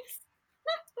choice.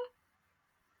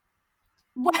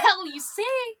 Well, you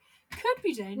see, could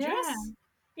be dangerous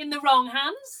in the wrong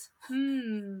hands.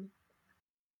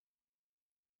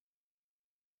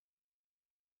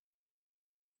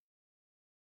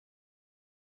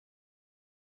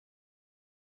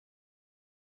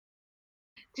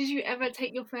 Did you ever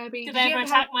take your Furby? Did they ever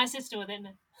attack my sister with it?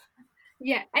 No.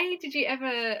 Yeah, A, did you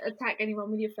ever attack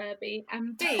anyone with your Furby?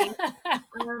 And B,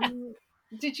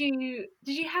 did you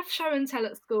have show and tell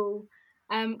at school?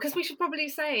 Because we should probably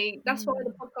say that's why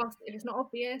the podcast, if it's not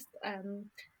obvious,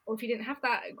 or if you didn't have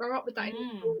that, grow up with that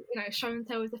in school. You know, show and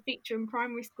tell is a feature in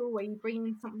primary school where you bring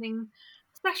in something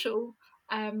special,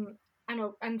 and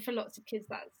for lots of kids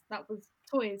that was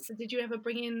toys. So did you ever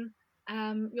bring in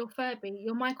your Furby,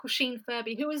 your Michael Sheen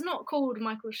Furby, who was not called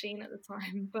Michael Sheen at the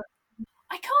time, but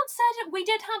I can't say that we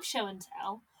did have show and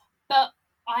tell, but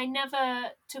I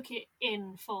never took it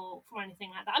in for anything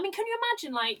like that. I mean, can you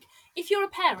imagine, like, if you're a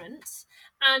parent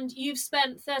and you've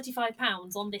spent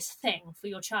 £35 on this thing for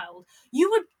your child, you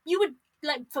would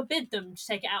like forbid them to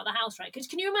take it out of the house, right? Because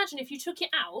can you imagine if you took it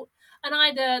out and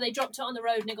either they dropped it on the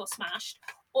road and it got smashed,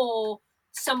 or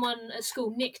someone at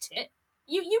school nicked it?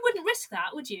 You wouldn't risk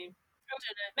that, would you? I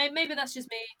don't know. Maybe that's just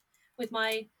me with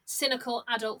my cynical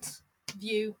adult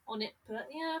view on it. But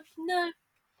yeah, no.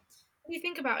 When you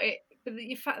think about it,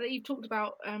 the fact that you've talked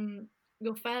about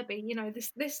your Furby, you know,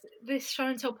 this show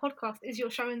and tell podcast is your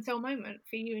show and tell moment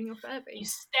for you and your Furby.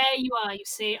 There you are. You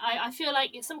see, I feel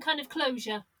like it's some kind of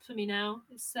closure for me now.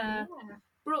 It's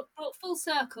brought full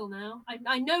circle now.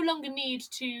 I no longer need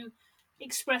to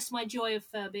express my joy of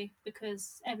Furby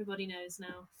because everybody knows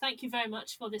now. Thank you very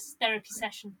much for this therapy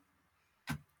session.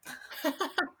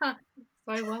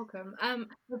 So welcome.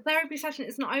 The therapy session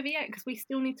is not over yet because we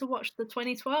still need to watch the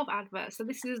 2012 advert. So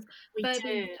this is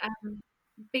Furby's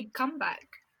big comeback.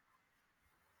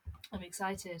 I'm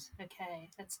excited.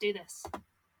 Okay, let's do this.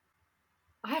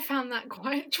 I found that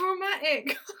quite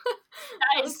traumatic.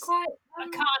 That was quite. I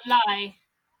can't lie.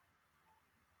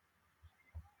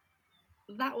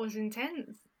 That was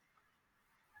intense.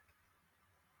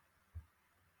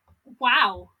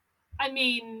 Wow. I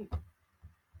mean,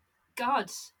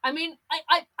 God. I mean,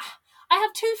 I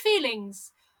have two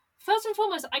feelings. First and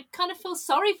foremost, I kind of feel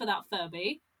sorry for that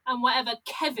Furby and whatever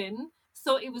Kevin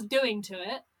thought it was doing to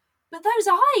it. But those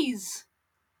eyes!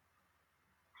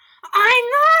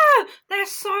 I know! They're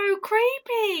so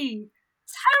creepy!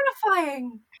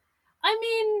 Terrifying! I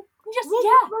mean, just,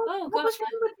 what What was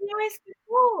wrong with the eyes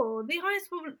before? The eyes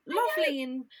were lovely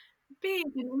and big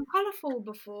and colourful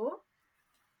before.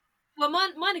 Well,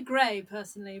 mine are grey,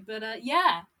 personally, but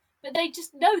yeah. But they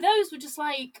just, no, those were just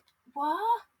like,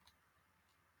 what?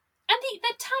 And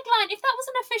the tagline, if that was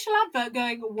an official advert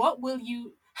going,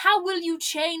 how will you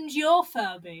change your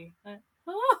Furby?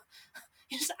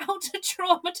 You're just out to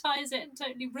traumatise it and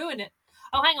totally ruin it.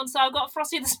 Oh, hang on, so I've got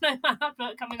Frosty the Snowman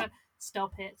advert coming on.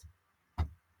 Stop it. I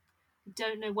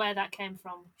don't know where that came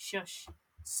from. Shush.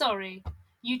 Sorry.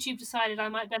 YouTube decided I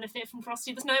might benefit from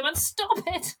Frosty the Snowman. Stop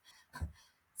it!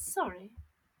 Sorry.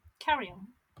 Carry on.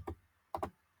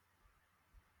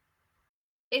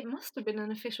 It must have been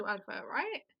an official advert,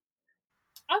 right?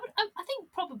 I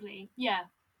think probably, yeah.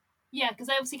 Yeah, because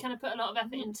they obviously kind of put a lot of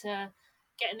effort into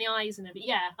getting the eyes and everything.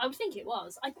 Yeah, I would think it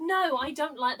was. I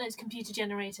don't like those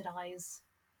computer-generated eyes.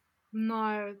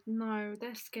 No,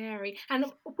 they're scary. And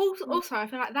also, I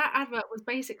feel like that advert was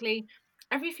basically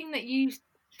everything that you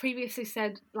previously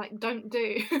said, like, don't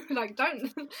do. Like,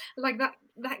 don't. Like,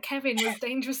 that Kevin was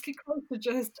dangerously close to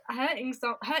just hurting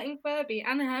Furby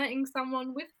and hurting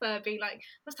someone with Furby. Like,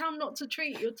 that's how not to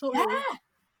treat your toys. Yeah.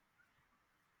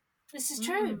 This is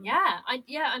true. Yeah. I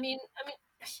mean,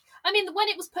 when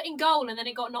it was put in goal and then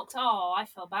it got knocked. Oh, I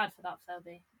felt bad for that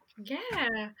Furby.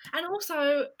 Yeah, and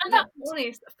also, let's be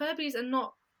honest, Furbies are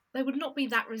not. They would not be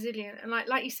that resilient, and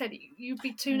like you said, you'd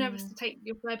be too nervous to take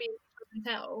your Furby and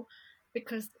tell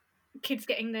because kids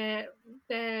getting their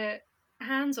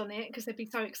hands on it because they'd be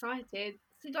so excited.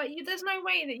 So, like, there's no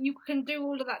way that you can do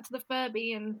all of that to the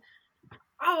Furby, and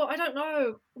I don't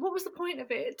know what was the point of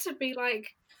it to be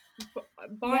like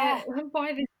buy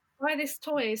this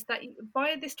toy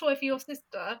for your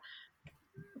sister.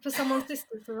 For someone's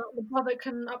sister, so that the brother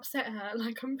can upset her.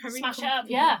 Like, I'm very smash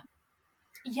confused. it up,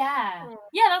 yeah.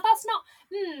 That's not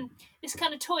this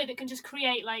kind of toy that can just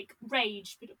create like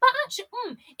rage. But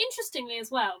actually, interestingly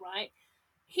as well, right?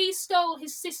 He stole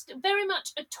his sister, very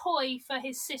much a toy for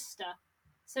his sister.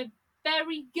 So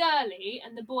very girly,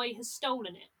 and the boy has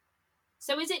stolen it.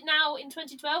 So is it now in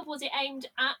 2012? Was it aimed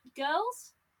at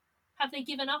girls? Have they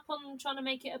given up on trying to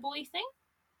make it a boy thing?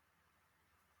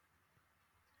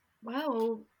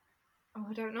 Well,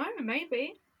 I don't know,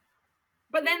 maybe.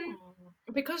 But then,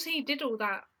 because he did all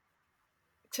that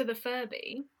to the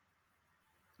Furby,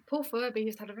 poor Furby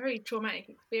has had a very traumatic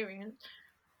experience.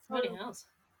 What else?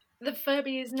 The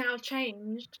Furby is now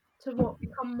changed to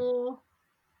become more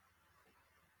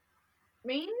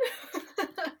mean?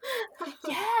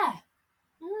 Yeah.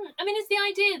 I mean, it's the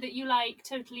idea that you like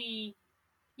totally...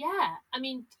 Yeah, I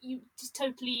mean, you just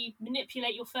totally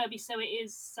manipulate your Furby so it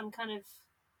is some kind of,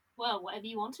 well, whatever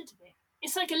you want it to be.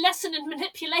 It's like a lesson in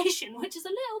manipulation, which is a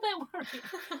little bit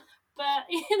worrying. But,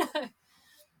 you know.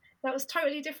 That was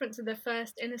totally different to the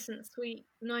first innocent, sweet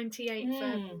 98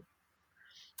 Furby.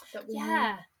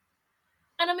 Yeah.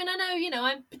 And I mean, I know, you know,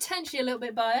 I'm potentially a little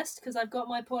bit biased because I've got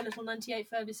my poor little 98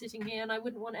 Furby sitting here and I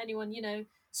wouldn't want anyone, you know,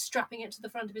 strapping it to the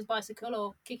front of his bicycle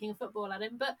or kicking a football at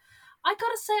him. But I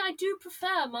gotta say, I do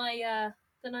prefer my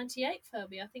the 98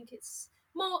 Furby. I think it's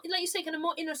more, like you say, kind of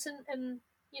more innocent and,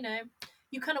 you know,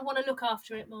 you kind of want to look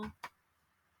after it more.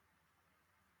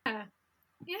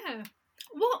 Yeah.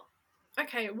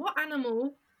 What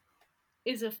animal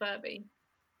is a Furby?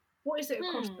 What is it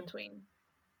a cross Hmm. between?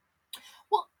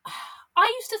 Well,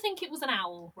 I used to think it was an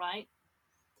owl, right?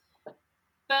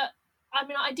 But I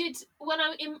mean, I did when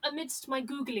amidst my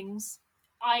googlings,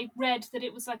 I read that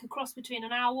it was like a cross between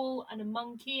an owl and a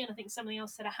monkey, and I think something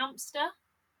else said a hamster.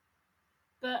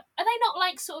 But are they not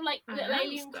like sort of like A little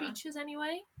alien hamster? creatures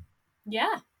anyway?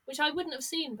 Yeah, which I wouldn't have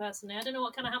seen personally. I don't know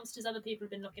what kind of hamsters other people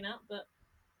have been looking at, but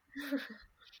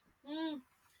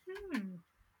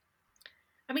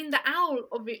I mean, the owl,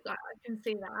 obviously, like, I can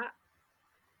see that.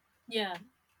 yeah.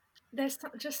 There's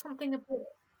just something a bit,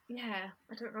 yeah,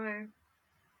 I don't know,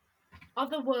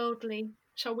 otherworldly,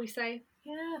 shall we say?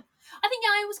 Yeah. I think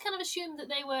I always kind of assumed that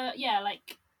they were,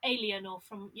 like alien or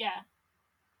from, Yeah.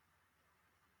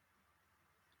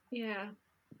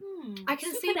 I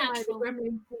can see why the Supernatural.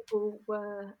 Gremlin people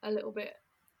were a little bit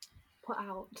put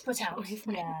out, shall we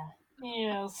say. Yeah.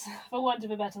 Yes, for want of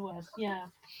a better word, yeah.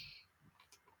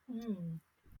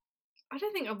 I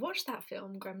don't think I've watched that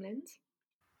film, Gremlins.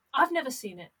 I've never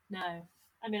seen it, no.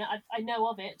 I mean, I know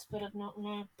of it, but I've not,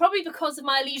 no. Probably because of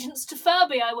my allegiance to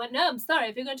Furby, I went, no, I'm sorry,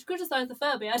 if you're going to criticise the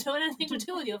Furby, I don't want anything to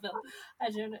do with your film. I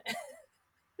don't know.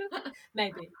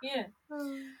 Maybe, yeah.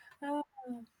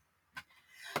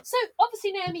 So,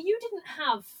 obviously, Naomi, you didn't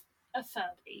have a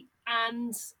Furby,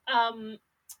 and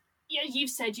you've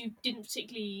said you didn't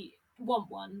particularly want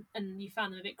one, and you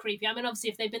found them a bit creepy. I mean,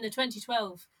 obviously, if they'd been the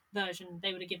 2012 version,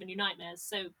 they would have given you nightmares,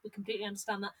 so we completely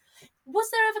understand that.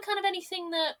 Was there ever kind of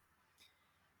anything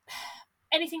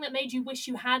that made you wish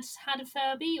you had a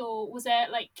Furby, or was there,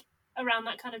 like, around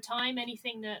that kind of time,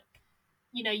 anything that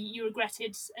you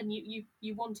regretted and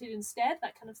you wanted instead,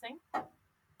 that kind of thing?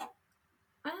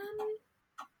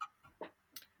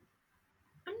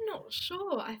 I'm not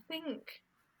sure. I think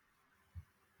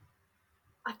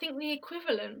the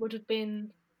equivalent would have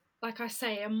been, like I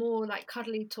say, a more like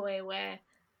cuddly toy where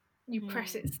you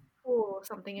press its paw or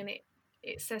something and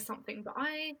it says something. But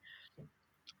I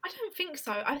don't think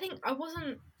so. I think I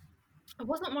wasn't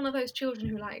one of those children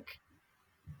who like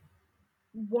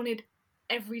wanted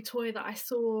every toy that I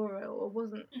saw or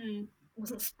wasn't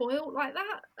spoiled like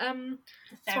that.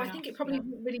 So I think it probably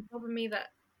didn't really bother me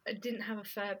that I didn't have a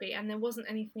Furby and there wasn't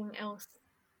anything else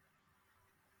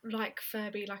like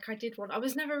Furby like I did want. I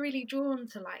was never really drawn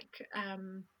to like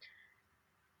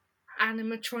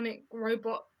animatronic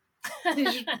robot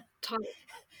type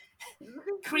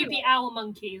creepy owl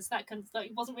monkeys, that kind of stuff.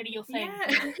 It wasn't really your thing.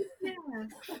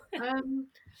 Yeah.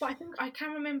 But I think I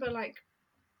can remember like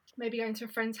maybe going to a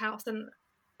friend's house and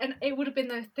it would have been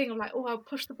the thing of like, oh, I'll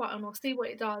push the button or see what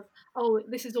it does. Oh,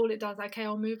 this is all it does. Okay,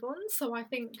 I'll move on. So I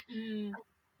think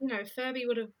Furby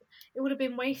would have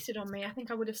been wasted on me. I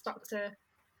think I would have stuck to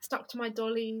my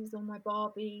dollies or my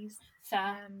Barbies.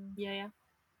 Fair. Yeah.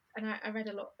 And I read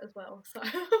a lot as well, so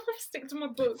stick to my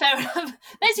books. Fair enough.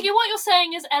 Basically, what you're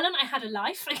saying is, Ellen, I had a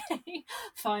life. Okay,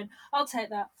 fine, I'll take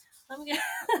that.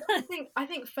 I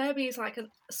think Furby is like a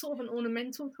sort of an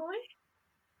ornamental toy.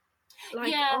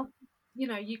 Like,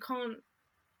 you can't,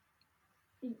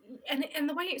 and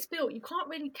the way it's built, you can't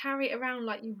really carry it around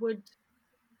like you would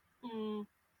a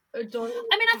dolly.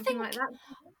 I mean, I think like that.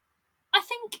 I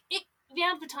think the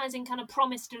advertising kind of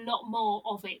promised a lot more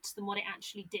of it than what it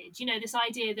actually did. This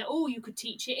idea that, you could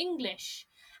teach it English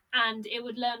and it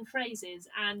would learn phrases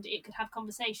and it could have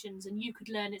conversations and you could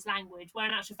learn its language, where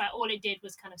in actual fact all it did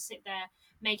was kind of sit there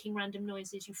making random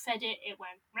noises. You fed it, it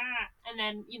went rah, and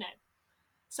then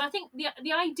so I think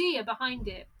the idea behind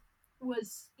it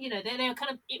was, they were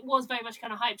kind of, it was very much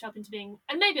kind of hyped up into being,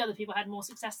 and maybe other people had more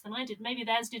success than I did, maybe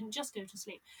theirs didn't just go to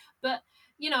sleep, but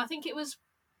I think it was,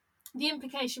 the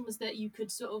implication was that you could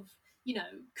sort of,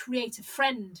 create a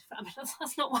friend. I mean,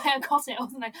 that's not why I got it. I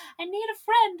wasn't like, I need a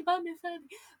friend, buy me a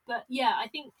Furby. But yeah, I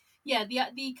think,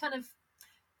 the kind of,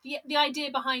 the idea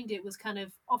behind it was kind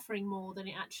of offering more than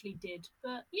it actually did.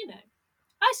 But,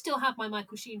 I still have my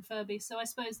Michael Sheen Furby, so I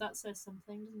suppose that says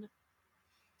something, doesn't it?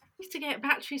 We need to get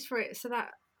batteries for it so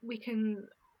that we can.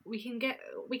 Well,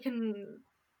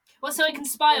 so it can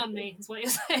spy on me, is what you're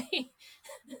saying.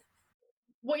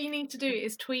 What you need to do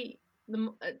is tweet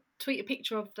a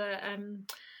picture of the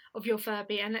of your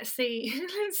Furby, and let's see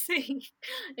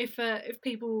if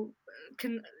people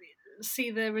can see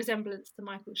the resemblance to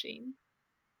Michael Sheen.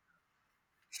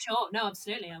 Sure, no,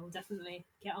 absolutely, I will definitely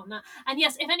get on that. And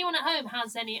yes, if anyone at home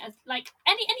has any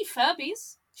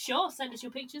Furbies, sure, send us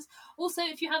your pictures. Also,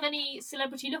 if you have any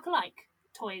celebrity lookalike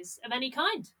toys of any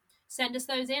kind, send us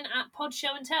those in at Pod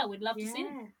Show and Tell. We'd love to see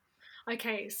them.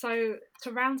 Okay, so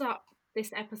to round up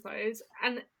this episode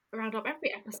and round up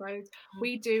every episode,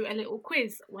 we do a little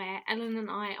quiz where Ellen and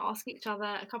I ask each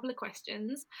other a couple of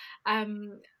questions,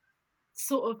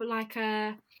 sort of like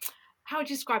how would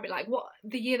you describe it? Like what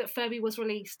the year that Furby was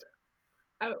released?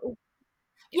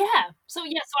 Yeah. So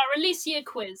our release year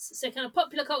quiz. So kind of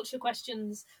popular culture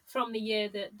questions from the year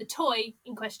that the toy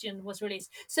in question was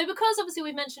released. So because obviously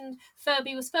we've mentioned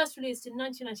Furby was first released in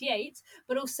 1998,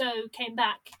 but also came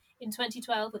back in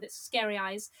 2012 with its scary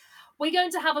eyes, we're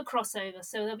going to have a crossover.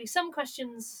 So there'll be some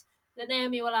questions that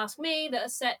Naomi will ask me that are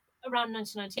set around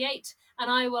 1998,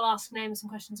 and I will ask Naomi some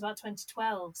questions about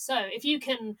 2012. So if you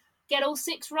can get all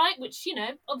 6 right, which,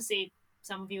 obviously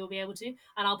some of you will be able to,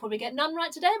 and I'll probably get none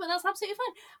right today, but that's absolutely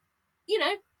fine.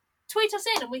 Tweet us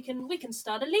in and we can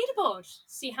start a leaderboard,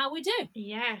 see how we do.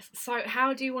 Yes. So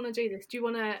how do you want to do this?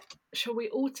 Shall we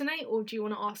alternate, or do you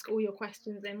want to ask all your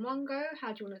questions in one go?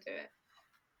 How do you want to do it?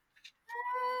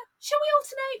 Shall we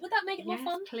alternate? Would that make it more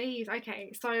fun? Yes, please.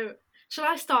 Okay. So shall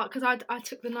I start? Because I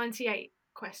took the 98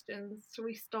 questions. Shall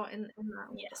we start in that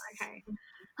order? Yes. Okay.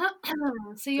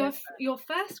 So your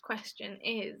first question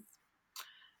is,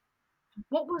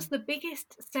 what was the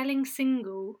biggest selling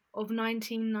single of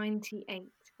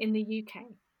 1998 in the UK?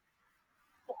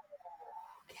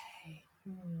 Okay.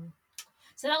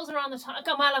 So that was around the time.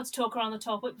 Am I allowed to talk around the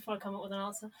topic before I come up with an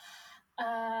answer?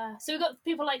 So we've got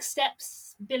people like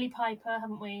Steps, Billy Piper,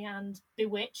 haven't we, and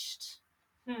Bewitched.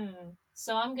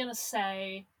 So I'm gonna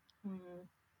say,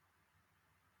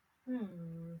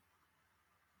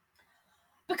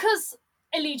 because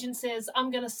allegiances,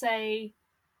 I'm gonna say,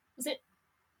 was it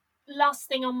Last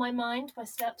Thing on My Mind by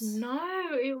Steps? No,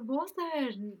 it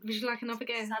wasn't. Would you like another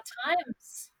guess? Sad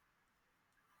times.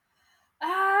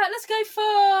 Let's go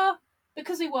for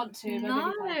Because We Want To.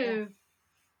 No.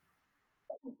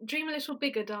 Dream a little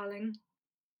bigger, darling.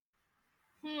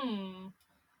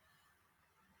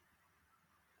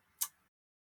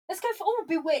 Let's go for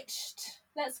Bewitched.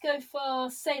 Let's go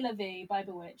for Sailor V by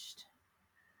Bewitched.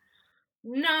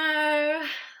 No.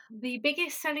 The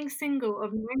biggest selling single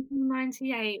of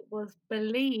 1998 was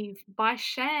Believe by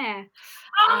Cher.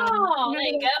 Oh, there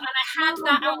you go. And I had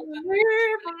that album.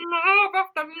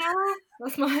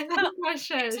 That's my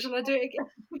Cher. Shall I do it again?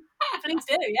 Please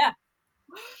do, yeah.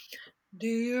 Do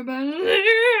you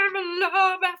believe in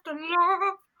love after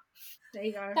love? There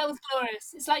you go. That was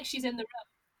glorious. It's like she's in the room.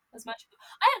 That's magical.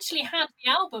 I actually had the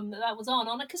album that was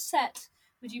on a cassette.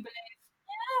 Would you believe?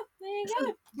 Yeah, there you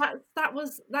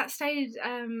go. That stayed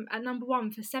at number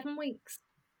 1 for 7 weeks.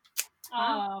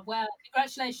 Oh, well,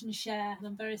 congratulations, Cher.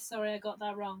 I'm very sorry I got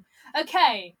that wrong.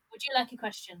 Okay, would you like a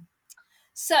question?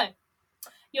 So,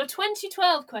 your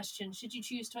 2012 question, should you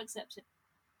choose to accept it.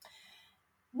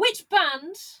 Which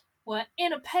band were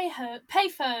in a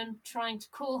payphone trying to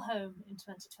call home in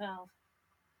 2012?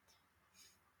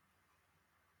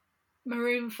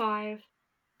 Maroon 5.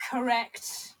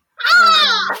 Correct.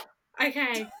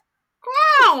 Okay.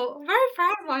 Wow, I'm very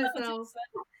proud of myself.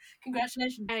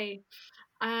 Congratulations. Okay.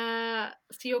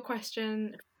 So your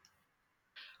question,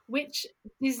 which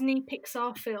Disney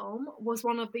Pixar film was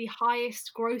one of the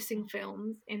highest grossing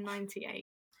films in 98?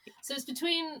 So it's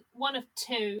between one of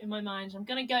two in my mind. I'm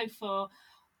going to go for,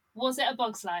 was it A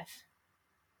Bug's Life?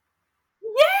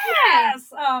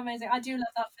 Yes! Oh, amazing. I do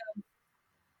love that film.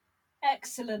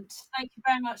 Excellent. Thank you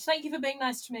very much. Thank you for being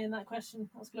nice to me in that question.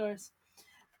 That was glorious.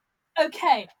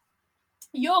 Okay.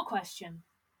 Your question.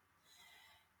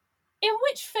 In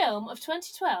which film of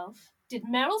 2012 did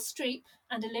Meryl Streep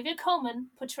and Olivia Colman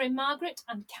portray Margaret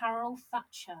and Carol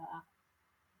Thatcher?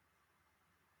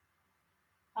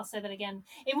 I'll say that again.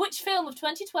 In which film of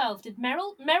 2012 did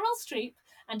Meryl Streep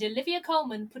and Olivia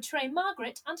Colman portray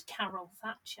Margaret and Carol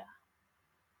Thatcher?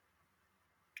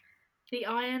 The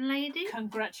Iron Lady?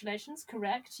 Congratulations.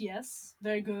 Correct. Yes.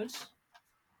 Very good.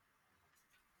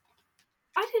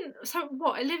 I didn't... So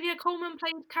what, Olivia Colman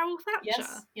played Carol Thatcher?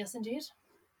 Yes. Yes, indeed.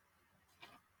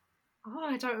 Oh,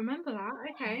 I don't remember that.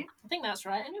 Okay. I think that's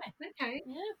right anyway. Okay.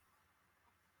 Yeah.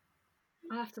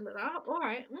 I'll have to look that up. All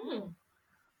right.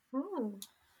 Oh.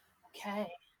 Okay.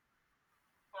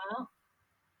 Wow.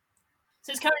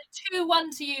 So it's currently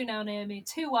 2-1 to you now, Naomi.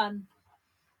 2-1.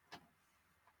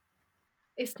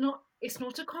 It's not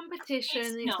a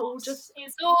competition. It's all just...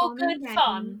 It's all good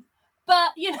fun.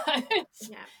 But, you know...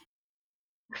 Yeah.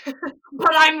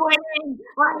 But I'm winning!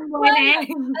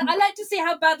 I like to see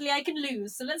how badly I can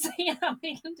lose, so let's see how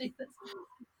we can do this.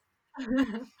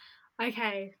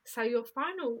 Okay, so your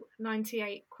final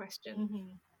 98 question.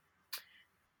 Mm-hmm.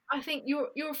 I think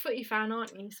you're a footy fan,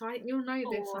 aren't you? So you'll know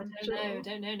this. I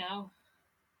don't know now.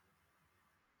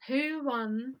 Who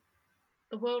won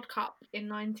the World Cup in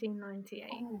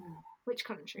 1998? Ooh. Which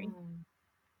country?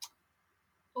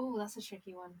 Oh, that's a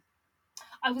tricky one.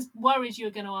 I was worried you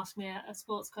were going to ask me a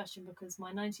sports question because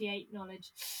my 98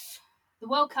 knowledge. The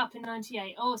World Cup in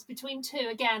 98. Oh, it's between two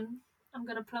again. I'm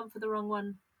going to plump for the wrong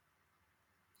one.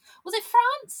 Was it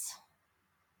France?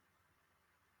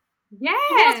 Yeah,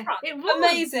 It was France. It was.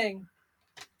 Amazing.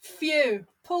 Phew.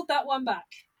 Pulled that one back.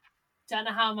 Don't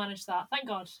know how I managed that. Thank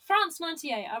God. France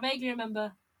 98. I vaguely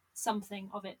remember something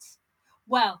of it.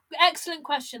 Well, excellent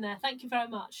question there. Thank you very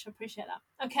much. I appreciate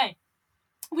that. Okay.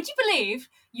 Would you believe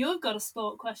you've got a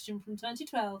sport question from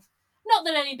 2012? Not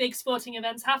that any big sporting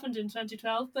events happened in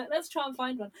 2012, but let's try and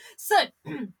find one. So,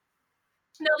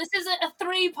 now this is a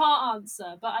three-part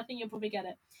answer, but I think you'll probably get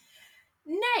it.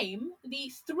 Name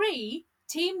the 3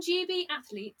 Team GB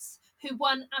athletes who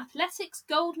won athletics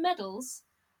gold medals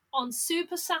on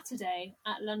Super Saturday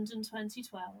at London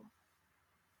 2012.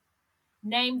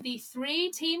 Name the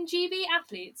 3 Team GB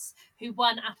athletes who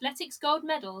won athletics gold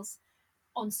medals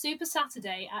on Super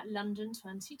Saturday at London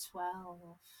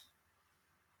 2012.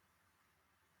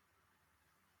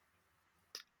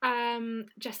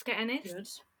 Jessica Ennis. Good.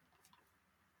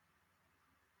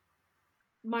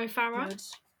 Mo Farah. Good.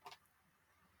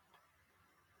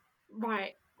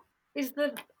 Right. Is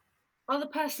the other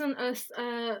person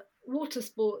water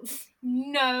sports?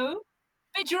 No.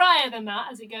 A bit drier than that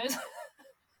as it goes.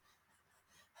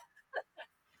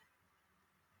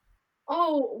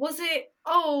 Oh, was it?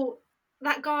 Oh,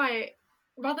 that guy,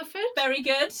 Rutherford? Very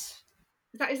good. Is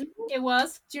that his name? It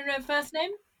was. Do you know first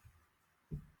name?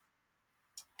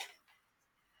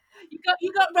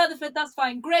 You got Rutherford, that's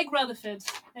fine. Greg Rutherford.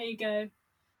 There you go.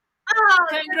 Oh,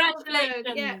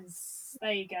 congratulations. Yeah.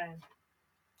 There you go.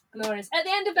 Glorious. At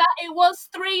the end of that, it was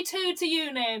 3-2 to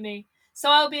you, Naomi. So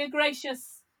I'll be a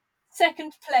gracious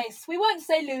second place. We won't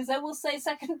say loser, we'll say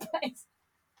second place.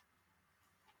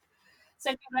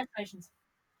 So congratulations.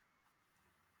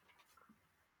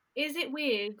 Is it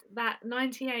weird that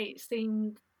 98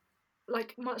 seemed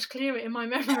like much clearer in my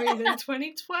memory than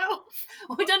 2012?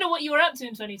 We don't know what you were up to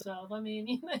in 2012. I mean,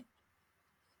 you know.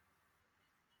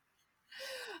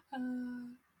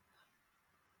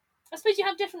 I suppose you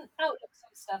have different outlooks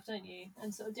on stuff, don't you?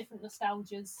 And sort of different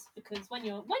nostalgias, because when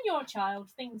you're a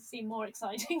child, things seem more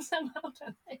exciting somehow,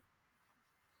 don't they?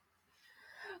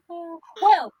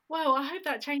 Well, I hope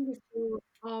that changes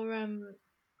for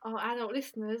our adult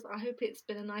listeners. I hope it's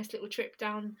been a nice little trip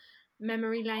down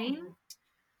memory lane.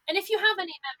 And if you have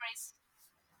any memories,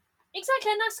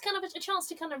 exactly, and that's kind of a chance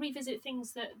to kind of revisit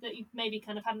things that you maybe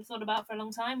kind of hadn't thought about for a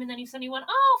long time, and then you suddenly went,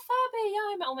 oh, Furby,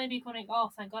 yeah, or maybe you're going,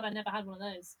 oh, thank God I never had one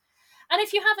of those. And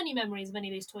if you have any memories of any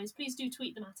of these toys, please do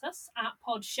tweet them at us at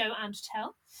Pod Show and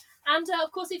Tell. And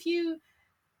of course, if you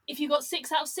got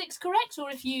 6 out of 6 correct, or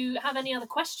if you have any other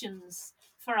questions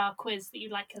for our quiz that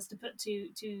you'd like us to put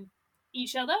to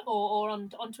each other or on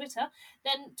Twitter,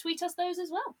 then tweet us those as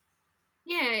well.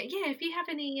 Yeah. If you have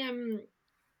any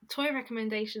toy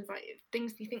recommendations, like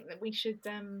things you think that we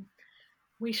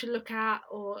should look at,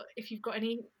 or if you've got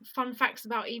any fun facts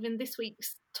about even this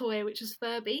week's toy, which is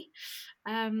Furby,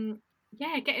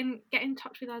 get in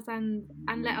touch with us and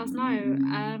let us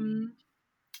know.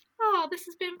 This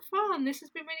has been fun. This has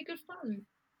been really good fun.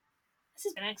 This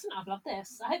has been excellent. I've loved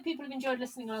this. I hope people have enjoyed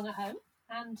listening along at home.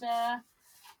 And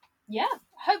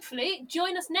hopefully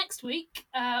join us next week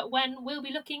when we'll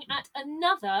be looking at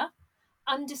another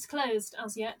undisclosed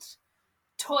as yet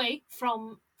toy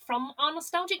from our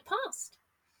nostalgic past.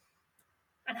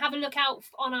 And have a look out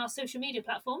on our social media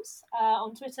platforms,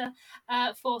 on Twitter,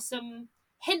 for some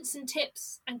hints and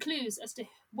tips and clues as to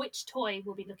which toy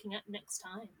we'll be looking at next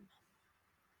time.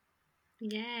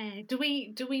 Yeah. Do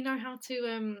we know how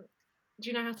to do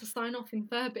you know how to sign off in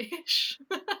Furbish?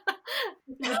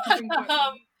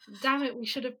 Damn it, we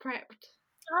should have prepped.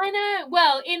 I know.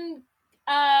 Well, in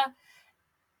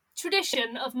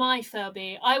tradition of my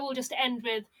Furby, I will just end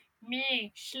with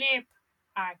me sleep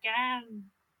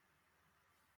again.